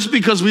 Just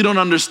because we don't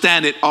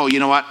understand it, oh, you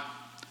know what?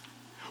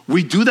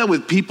 We do that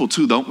with people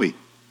too, don't we?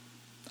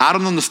 I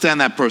don't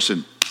understand that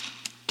person.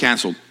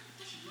 Canceled.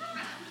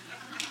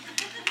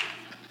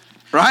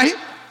 Right?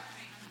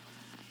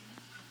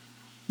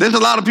 There's a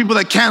lot of people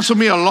that canceled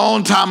me a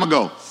long time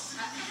ago.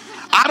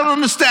 I don't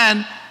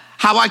understand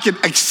how I can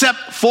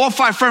accept 4 or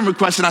 5 friend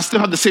requests and I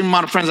still have the same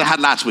amount of friends I had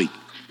last week.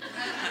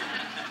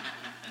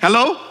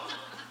 Hello?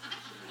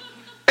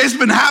 It's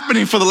been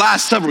happening for the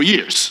last several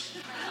years.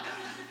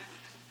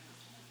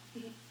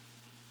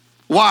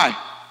 Why?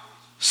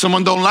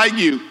 Someone don't like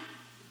you.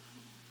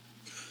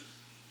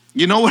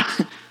 You know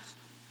what?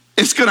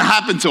 It's going to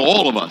happen to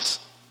all of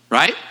us,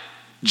 right?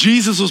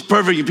 Jesus was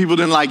perfect and people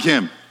didn't like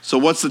him. So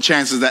what's the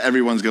chances that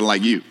everyone's going to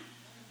like you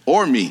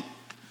or me?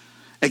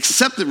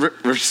 Accept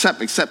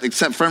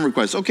friend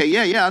requests. Okay,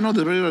 yeah, I know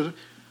this.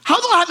 How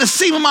do I have the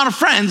same amount of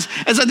friends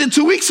as I did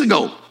 2 weeks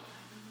ago?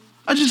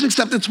 I just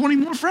accepted 20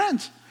 more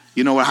friends.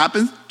 You know what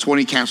happens?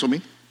 20 cancel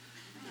me.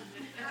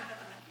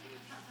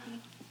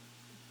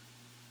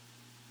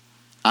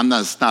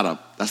 That's not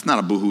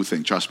a boohoo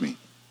thing, trust me.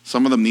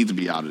 Some of them need to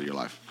be out of your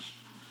life.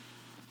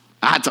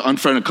 I had to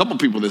unfriend a couple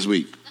people this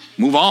week.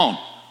 Move on.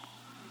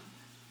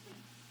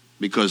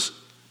 Because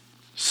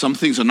some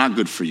things are not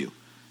good for you.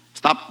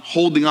 Stop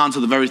holding on to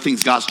the very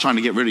things God's trying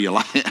to get rid of your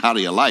life, out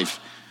of your life.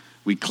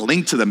 We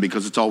cling to them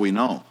because it's all we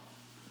know.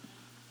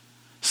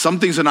 Some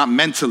things are not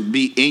meant to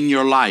be in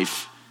your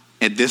life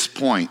at this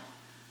point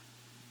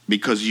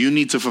because you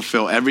need to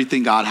fulfill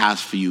everything God has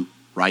for you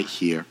right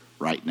here,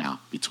 right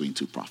now, between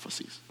 2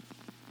 prophecies.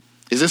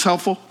 Is this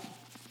helpful?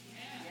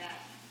 Yeah.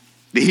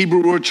 The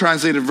Hebrew word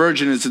translated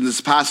virgin is in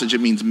this passage.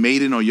 It means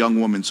maiden or young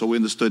woman. So we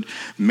understood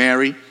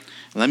Mary.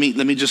 Let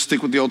me just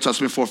stick with the Old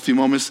Testament for a few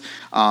moments.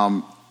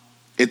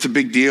 It's a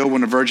big deal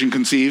when a virgin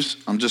conceives.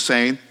 I'm just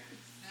saying.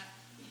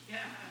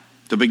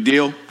 It's a big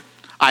deal.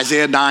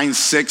 Isaiah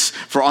 9:6,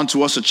 for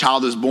unto us a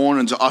child is born,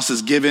 and to us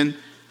is given.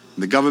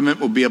 The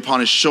government will be upon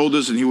his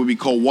shoulders, and he will be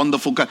called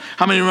Wonderful God.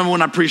 How many remember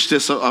when I preached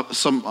this a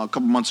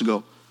couple months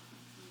ago?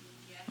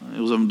 It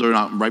was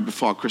right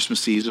before our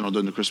Christmas season or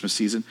during the Christmas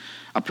season.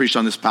 I preached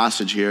on this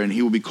passage here, and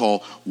he will be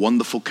called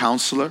Wonderful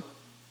Counselor,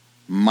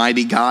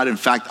 Mighty God. In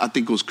fact, I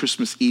think it was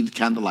Christmas Eve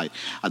candlelight.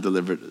 I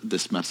delivered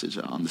this message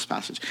on this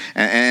passage.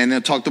 And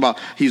it talked about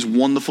he's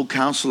Wonderful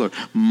Counselor,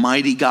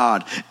 Mighty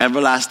God,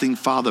 Everlasting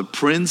Father,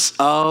 Prince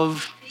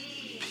of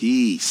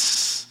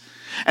Peace.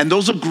 And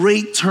those are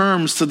great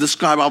terms to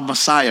describe our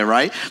Messiah,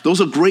 right? Those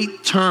are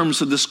great terms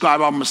to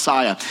describe our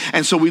Messiah.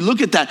 And so we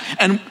look at that.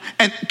 And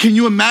can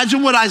you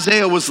imagine what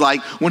Isaiah was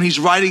like when he's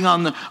writing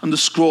on the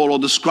scroll or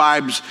the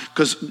scribes?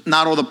 Because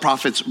not all the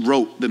prophets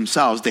wrote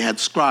themselves. They had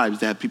scribes.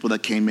 They had people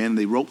that came in.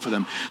 They wrote for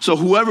them. So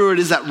whoever it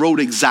is that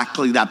wrote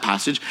exactly that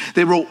passage,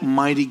 they wrote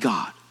Mighty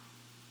God,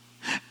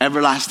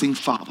 Everlasting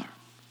Father,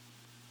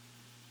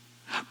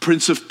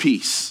 Prince of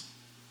Peace.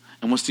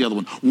 And what's the other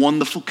one?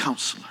 Wonderful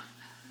Counselor.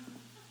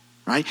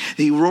 Right?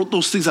 He wrote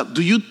those things up.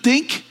 Do you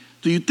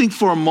think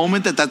for a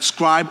moment that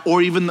scribe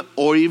or even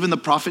the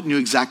prophet knew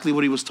exactly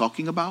what he was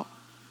talking about?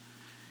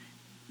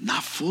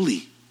 Not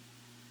fully.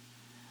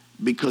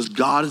 Because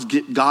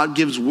God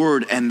gives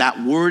word, and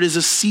that word is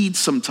a seed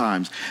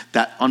sometimes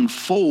that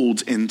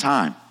unfolds in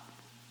time.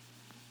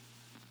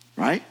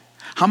 Right?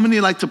 How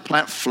many like to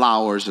plant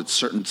flowers at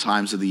certain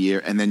times of the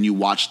year and then you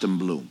watch them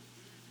bloom?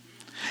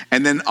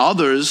 And then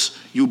others,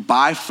 you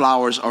buy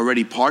flowers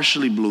already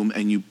partially bloomed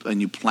and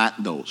you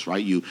plant those,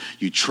 right? You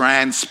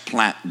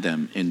transplant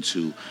them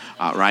into,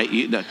 right?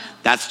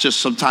 That's just,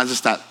 sometimes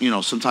it's that,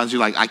 sometimes you're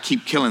like, I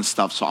keep killing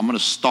stuff, so I'm going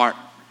to start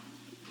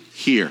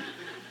here.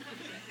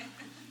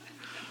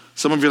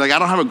 Some of you are like, I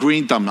don't have a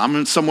green thumb.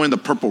 I'm somewhere in the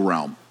purple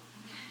realm.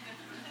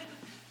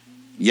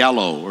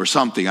 Yellow or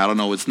something. I don't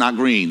know. It's not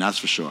green, that's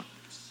for sure.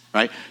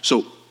 Right?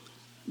 So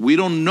we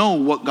don't know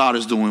what God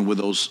is doing with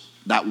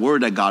that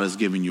word that God is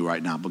giving you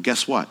right now. But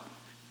guess what?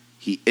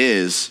 He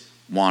is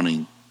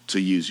wanting to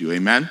use you.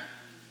 Amen?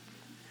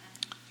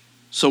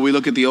 So we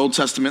look at the Old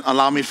Testament.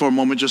 Allow me for a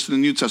moment just in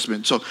the New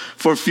Testament. So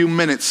for a few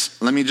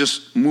minutes, let me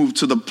just move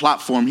to the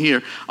platform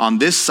here on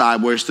this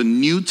side where it's the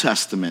New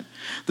Testament.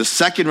 The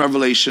second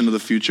revelation of the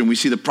future. And we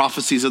see the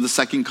prophecies of the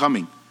second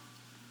coming.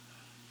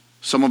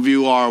 Some of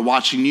you are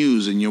watching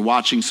news and you're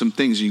watching some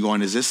things and you're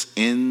going, is this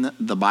in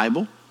the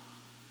Bible?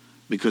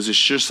 Because it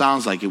sure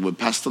sounds like it with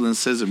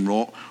pestilences and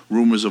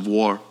rumors of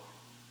war.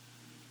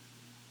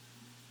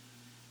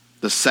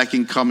 The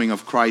second coming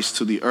of Christ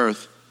to the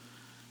earth.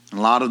 And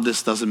a lot of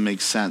this doesn't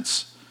make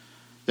sense.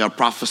 There are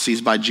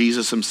prophecies by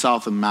Jesus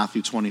himself in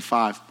Matthew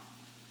 25,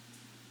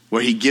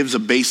 where he gives a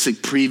basic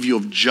preview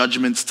of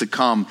judgments to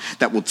come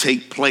that will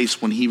take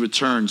place when he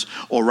returns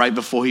or right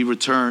before he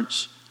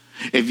returns.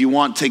 If you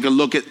want, take a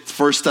look at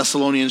 1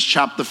 Thessalonians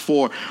chapter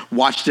 4.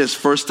 Watch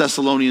this, 1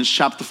 Thessalonians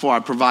chapter 4. I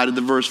provided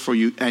the verse for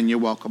you, and you're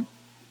welcome.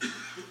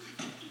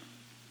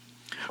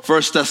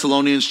 1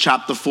 Thessalonians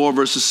chapter 4,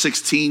 verses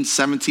 16,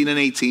 17, and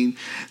 18.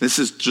 This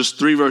is just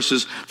 3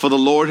 verses. For the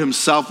Lord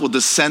himself will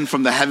descend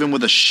from the heaven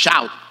with a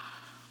shout.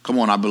 Come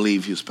on, I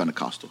believe he was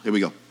Pentecostal. Here we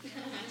go.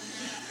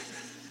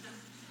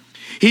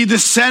 He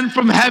descend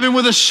from heaven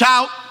with a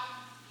shout,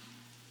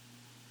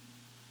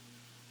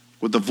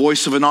 with the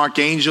voice of an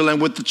archangel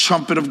and with the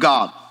trumpet of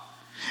God.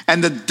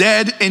 And the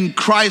dead in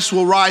Christ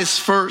will rise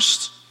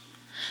first.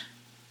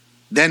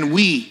 Then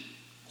we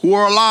who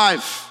are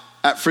alive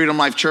at Freedom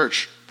Life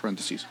Church,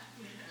 parentheses,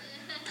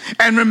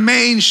 and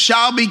remain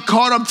shall be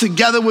caught up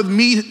together with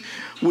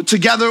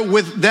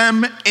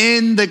them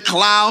in the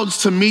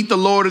clouds to meet the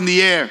Lord in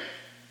the air.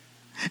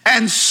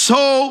 And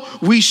so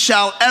we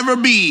shall ever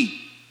be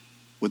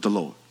with the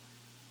Lord.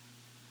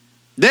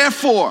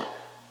 Therefore,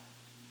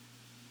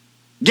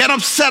 get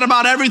upset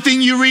about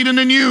everything you read in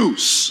the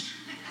news.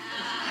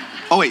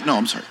 Oh wait, no,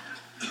 I'm sorry.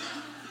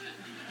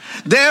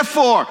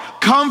 Therefore,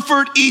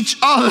 comfort each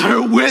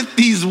other with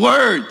these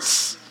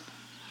words.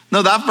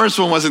 No, that first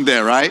one wasn't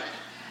there, right?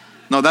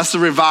 No, that's the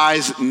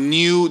Revised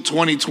New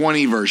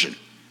 2020 version.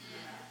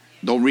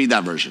 Don't read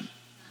that version.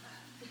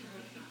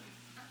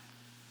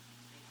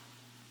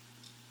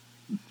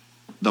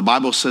 The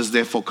Bible says,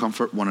 therefore,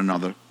 comfort one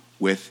another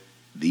with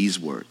these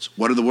words.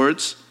 What are the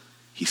words?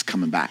 He's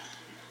coming back.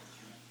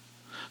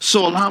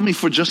 So allow me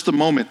for just a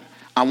moment.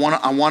 I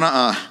want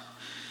to,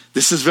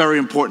 this is very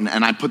important,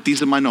 and I put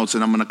these in my notes,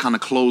 and I'm going to kind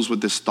of close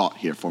with this thought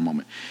here for a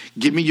moment.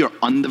 Give me your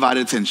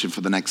undivided attention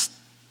for the next,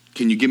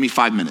 can you give me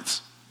 5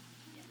 minutes?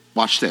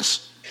 Watch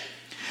this.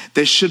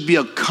 There should be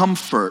a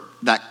comfort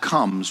that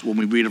comes when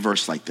we read a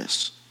verse like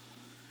this.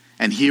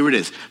 And here it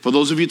is. For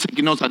those of you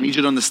taking notes, I need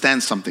you to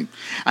understand something.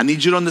 I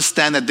need you to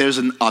understand that there's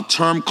a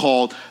term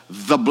called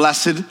the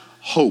blessed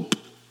hope.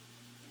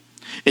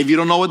 If you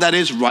don't know what that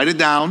is, write it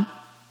down.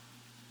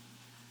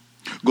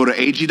 Go to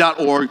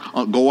ag.org,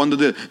 go under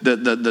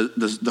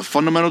the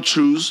fundamental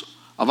truths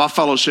of our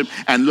fellowship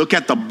and look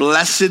at the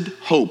blessed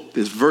hope.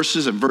 There's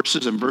verses and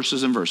verses and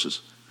verses and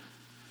verses.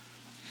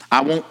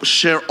 I won't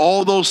share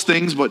all those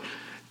things, but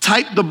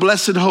type the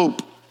blessed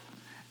hope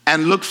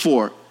and look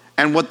for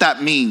and what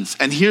that means.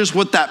 And here's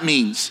what that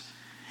means.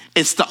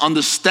 It's the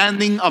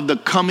understanding of the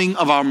coming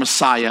of our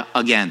Messiah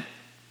again.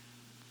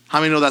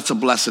 How many know that's a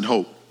blessed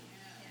hope?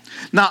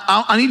 Now,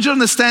 I need you to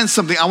understand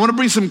something. I want to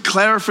bring some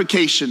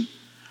clarification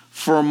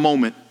for a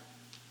moment.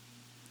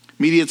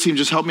 Media team,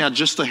 just help me out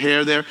just a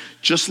hair there,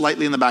 just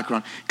lightly in the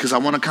background, because I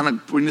want to kind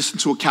of bring this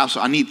into a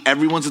capsule. I need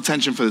everyone's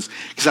attention for this,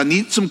 because I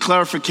need some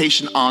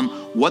clarification on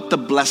what the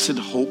blessed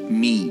hope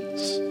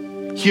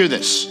means. Hear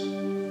this.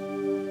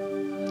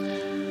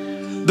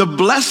 The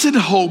blessed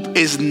hope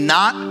is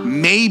not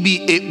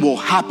maybe it will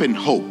happen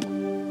hope.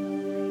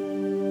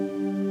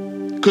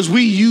 Because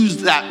we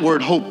use that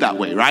word hope that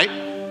way, right?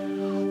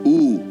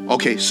 Ooh,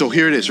 okay, so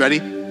here it is.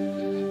 Ready?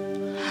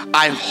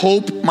 I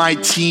hope my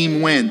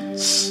team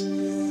wins,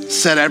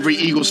 said every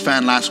Eagles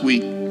fan last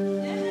week.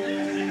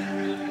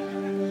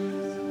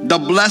 The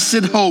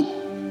blessed hope,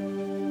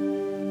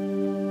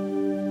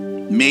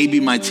 maybe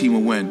my team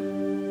will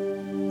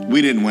win.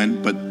 We didn't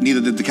win, but neither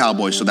did the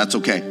Cowboys, so that's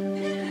okay.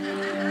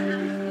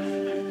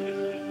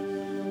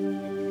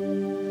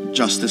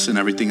 Justice and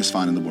everything is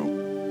fine in the world.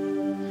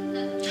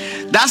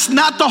 That's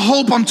not the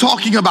hope I'm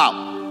talking about.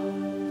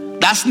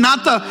 That's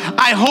not the,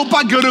 I hope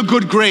I get a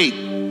good grade.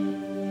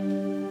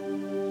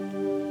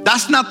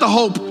 That's not the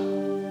hope.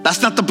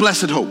 That's not the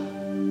blessed hope.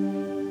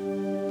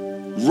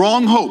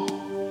 Wrong hope.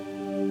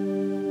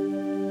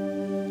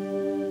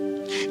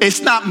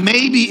 It's not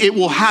maybe it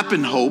will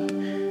happen hope.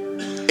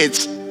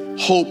 It's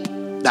hope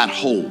that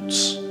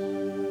holds.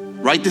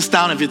 Write this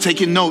down if you're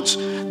taking notes.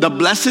 The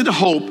blessed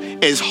hope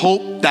is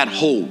hope that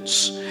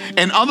holds.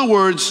 In other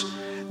words,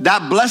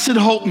 that blessed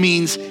hope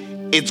means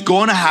it's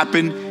going to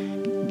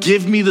happen.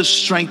 Give me the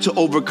strength to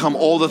overcome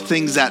all the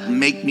things that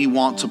make me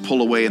want to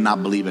pull away and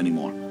not believe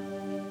anymore.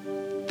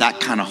 That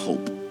kind of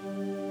hope.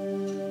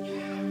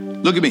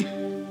 Look at me.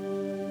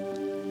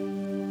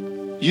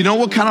 You know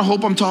what kind of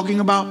hope I'm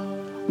talking about?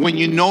 When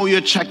you know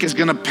your check is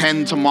going to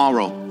pen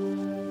tomorrow.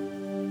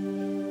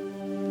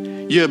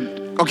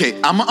 Okay,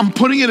 I'm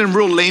putting it in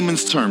real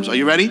layman's terms. Are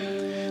you ready?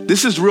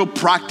 This is real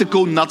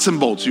practical nuts and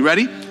bolts. You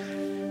ready?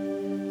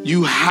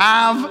 You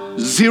have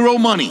zero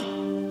money,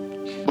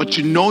 but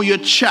you know your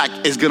check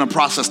is going to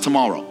process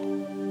tomorrow.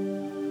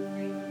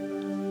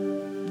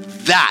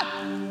 That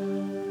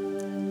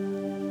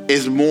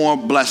is more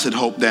blessed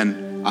hope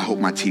than I hope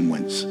my team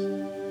wins.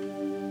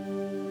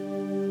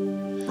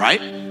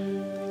 Right?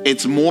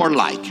 It's more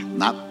like,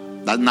 not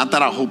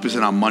that our hope is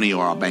in our money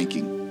or our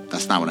banking.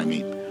 That's not what I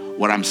mean.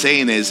 What I'm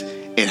saying is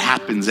it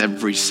happens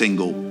every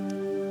single,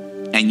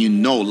 and you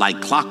know,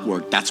 like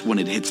clockwork, that's when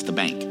it hits the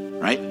bank,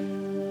 right?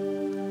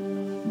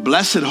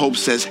 Blessed hope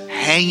says,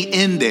 hang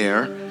in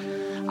there.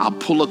 I'll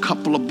pull a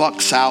couple of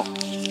bucks out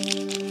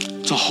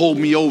to hold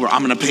me over.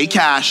 I'm going to pay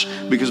cash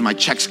because my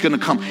check's going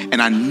to come,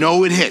 and I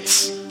know it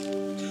hits.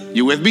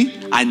 You with me?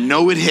 I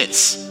know it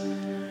hits.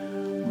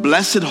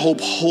 Blessed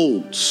hope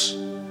holds.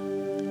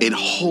 It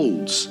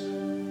holds.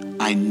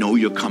 I know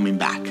you're coming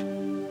back.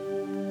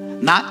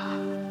 Not,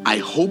 I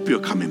hope you're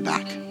coming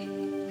back.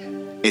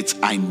 It's,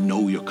 I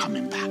know you're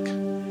coming back.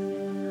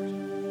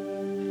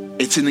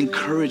 It's an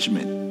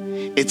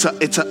encouragement.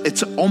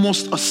 It's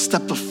almost a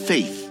step of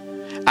faith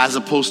as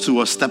opposed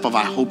to a step of,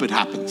 I hope it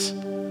happens.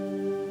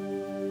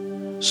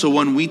 So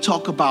when we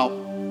talk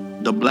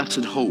about the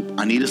blessed hope,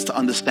 I need us to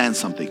understand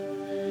something.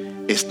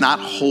 It's not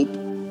hope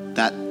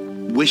that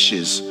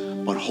wishes,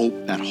 but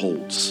hope that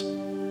holds.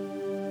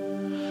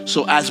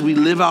 So as we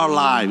live our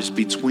lives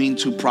between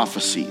two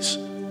prophecies,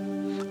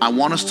 I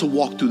want us to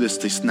walk through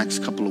this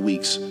next couple of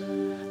weeks,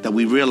 that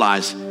we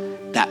realize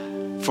that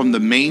from the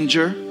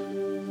manger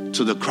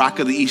to the crack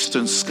of the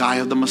eastern sky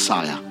of the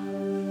Messiah,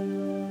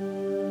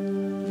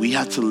 we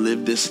have to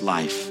live this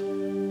life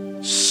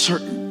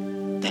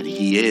certain that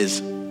he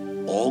is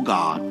all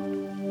God,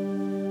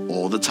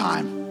 all the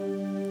time,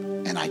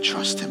 and I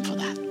trust him for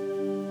that.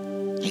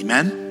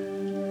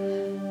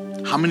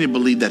 Amen? How many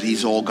believe that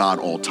he's all God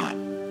all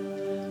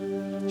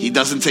time? He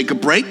doesn't take a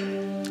break,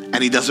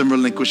 and he doesn't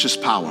relinquish his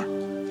power.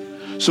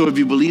 So if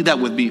you believe that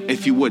with me,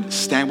 if you would,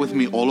 stand with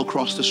me all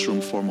across this room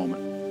for a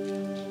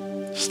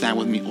moment. Stand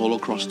with me all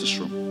across this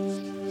room.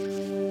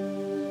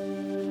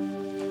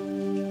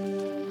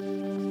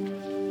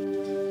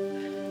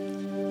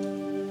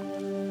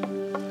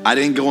 I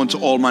didn't go into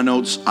all my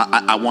notes.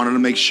 I wanted to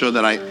make sure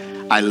that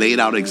I laid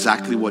out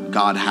exactly what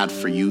God had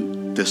for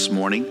you this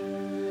morning.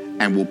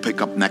 And we'll pick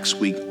up next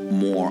week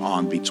more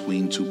on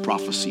between two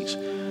prophecies.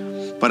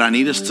 But I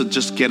need us to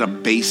just get a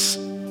base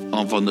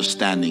of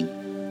understanding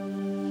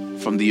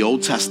from the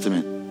Old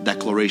Testament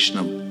declaration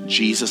of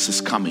Jesus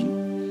is coming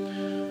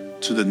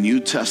to the New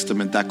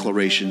Testament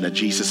declaration that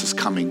Jesus is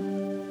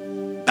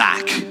coming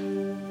back.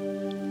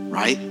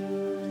 Right?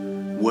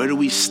 Where do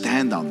we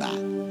stand on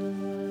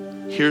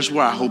that? Here's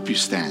where I hope you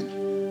stand.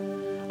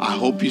 I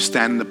hope you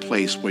stand in the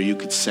place where you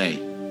could say,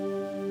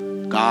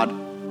 God,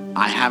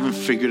 I haven't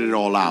figured it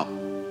all out,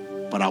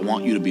 but I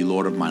want you to be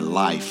Lord of my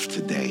life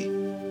today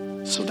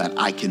so that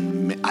I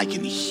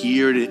can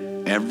hear it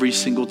every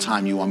single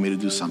time you want me to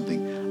do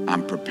something.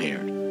 I'm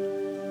prepared.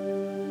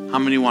 How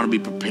many want to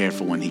be prepared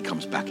for when he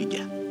comes back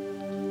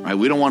again? Right?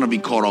 We don't want to be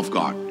caught off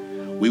guard.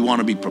 We want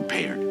to be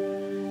prepared.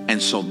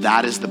 And so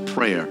that is the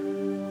prayer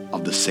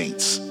of the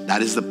saints.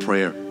 That is the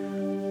prayer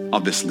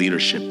of this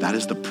leadership. That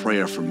is the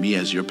prayer for me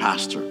as your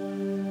pastor.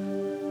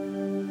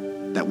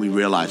 That we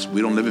realize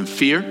we don't live in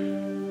fear.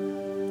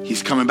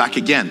 He's coming back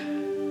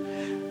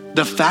again.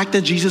 The fact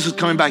that Jesus is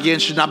coming back again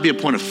should not be a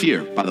point of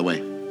fear, by the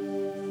way.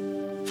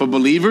 For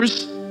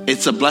believers,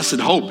 it's a blessed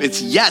hope.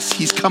 It's yes,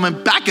 he's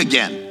coming back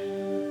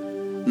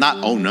again.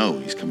 Not, oh no,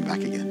 he's coming back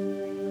again.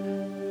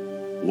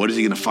 What is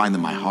he going to find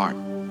in my heart?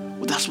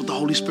 Well, that's what the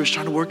Holy Spirit's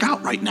trying to work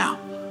out right now.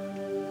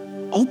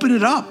 Open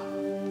it up.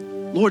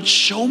 Lord,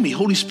 show me.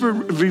 Holy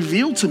Spirit,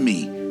 reveal to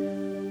me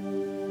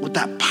with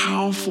that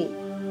powerful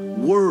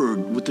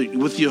word,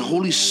 with your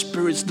Holy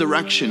Spirit's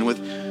direction,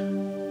 with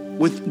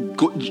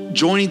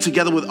joining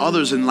together with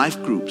others in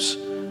life groups.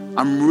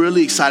 I'm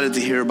really excited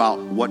to hear about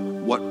what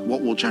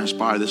will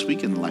transpire this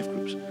week in the life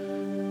groups.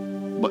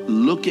 But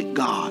look at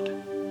God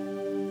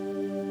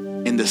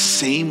in the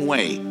same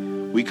way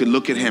we could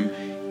look at him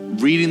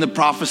reading the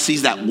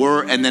prophecies that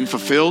were and then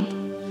fulfilled,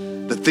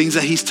 the things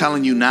that he's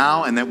telling you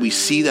now and that we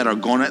see that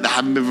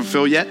haven't been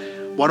fulfilled yet.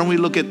 Why don't we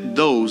look at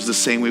those the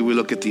same way we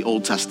look at the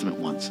Old Testament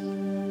ones?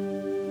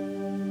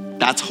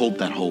 That's hope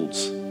that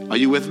holds. Are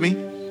you with me?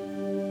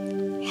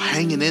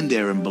 Hanging in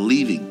there and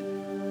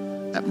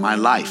believing that my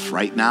life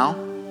right now,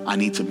 I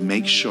need to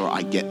make sure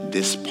I get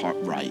this part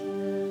right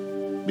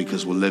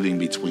because we're living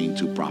between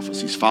two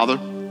prophecies. Father,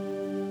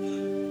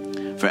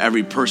 for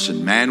every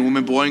person, man,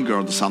 woman, boy, and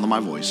girl, the sound of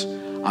my voice,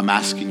 I'm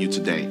asking you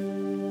today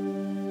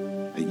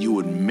that you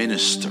would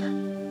minister,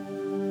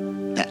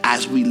 that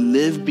as we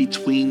live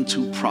between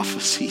two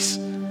prophecies,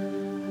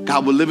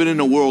 God, we're living in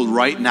a world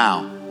right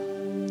now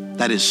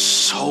that is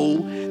so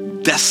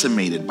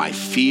decimated by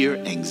fear,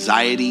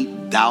 anxiety,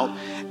 doubt,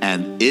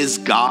 and is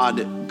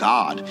God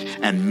God?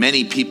 And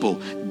many people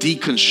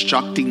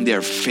deconstructing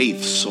their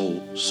faith, so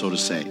to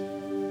say.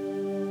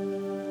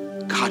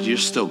 God, you're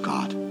still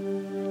God.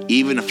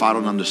 Even if I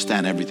don't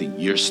understand everything,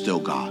 you're still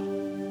God.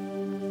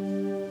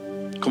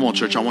 Come on,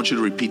 church, I want you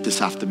to repeat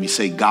this after me.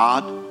 Say,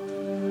 God.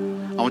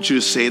 I want you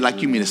to say it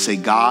like you mean it. Say,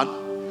 God,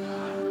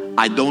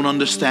 I don't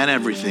understand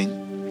everything,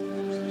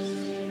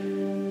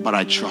 but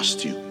I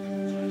trust you.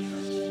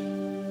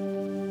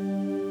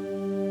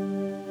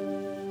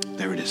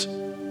 There it is.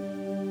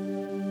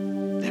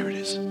 There it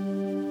is.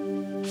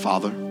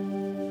 Father,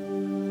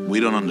 we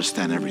don't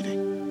understand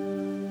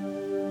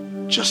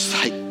everything. Just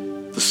like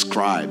the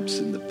scribes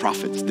and the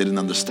prophets didn't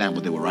understand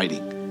what they were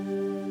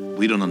writing.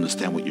 We don't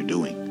understand what you're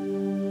doing.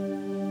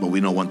 But we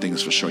know one thing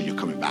is for sure, you're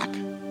coming back.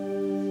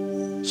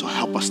 So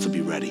help us to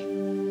be ready.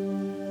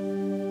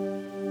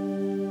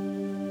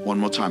 One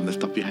more time,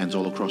 lift up your hands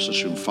all across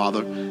this room.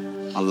 Father,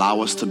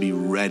 allow us to be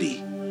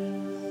ready.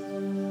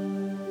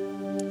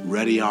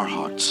 Ready our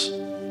hearts.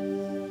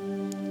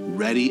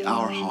 Ready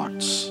our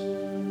hearts.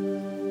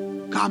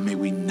 God, may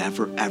we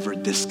never, ever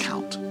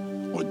discount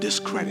or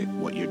discredit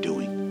what you're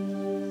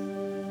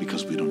doing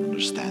because we don't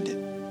understand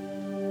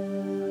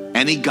it.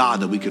 Any God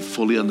that we could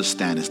fully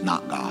understand is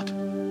not God.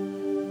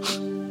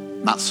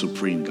 Not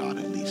supreme God,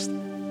 at least.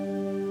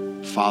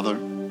 Father,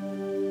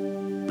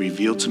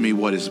 reveal to me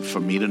what is for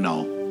me to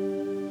know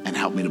and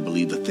help me to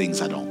believe the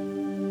things I don't.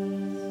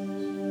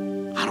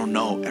 I don't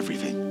know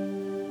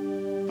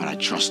everything, but I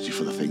trust you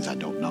for the things I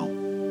don't know.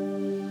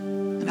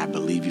 And I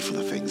believe you for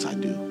the things I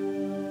do.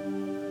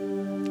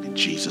 In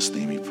Jesus'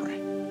 name we pray.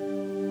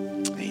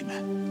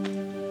 Amen.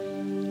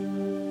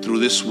 Through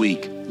this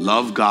week,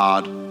 love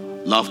God,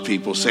 love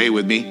people. Say it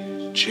with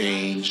me.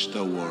 Change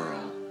the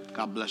world.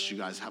 God bless you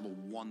guys. Have a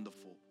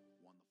wonderful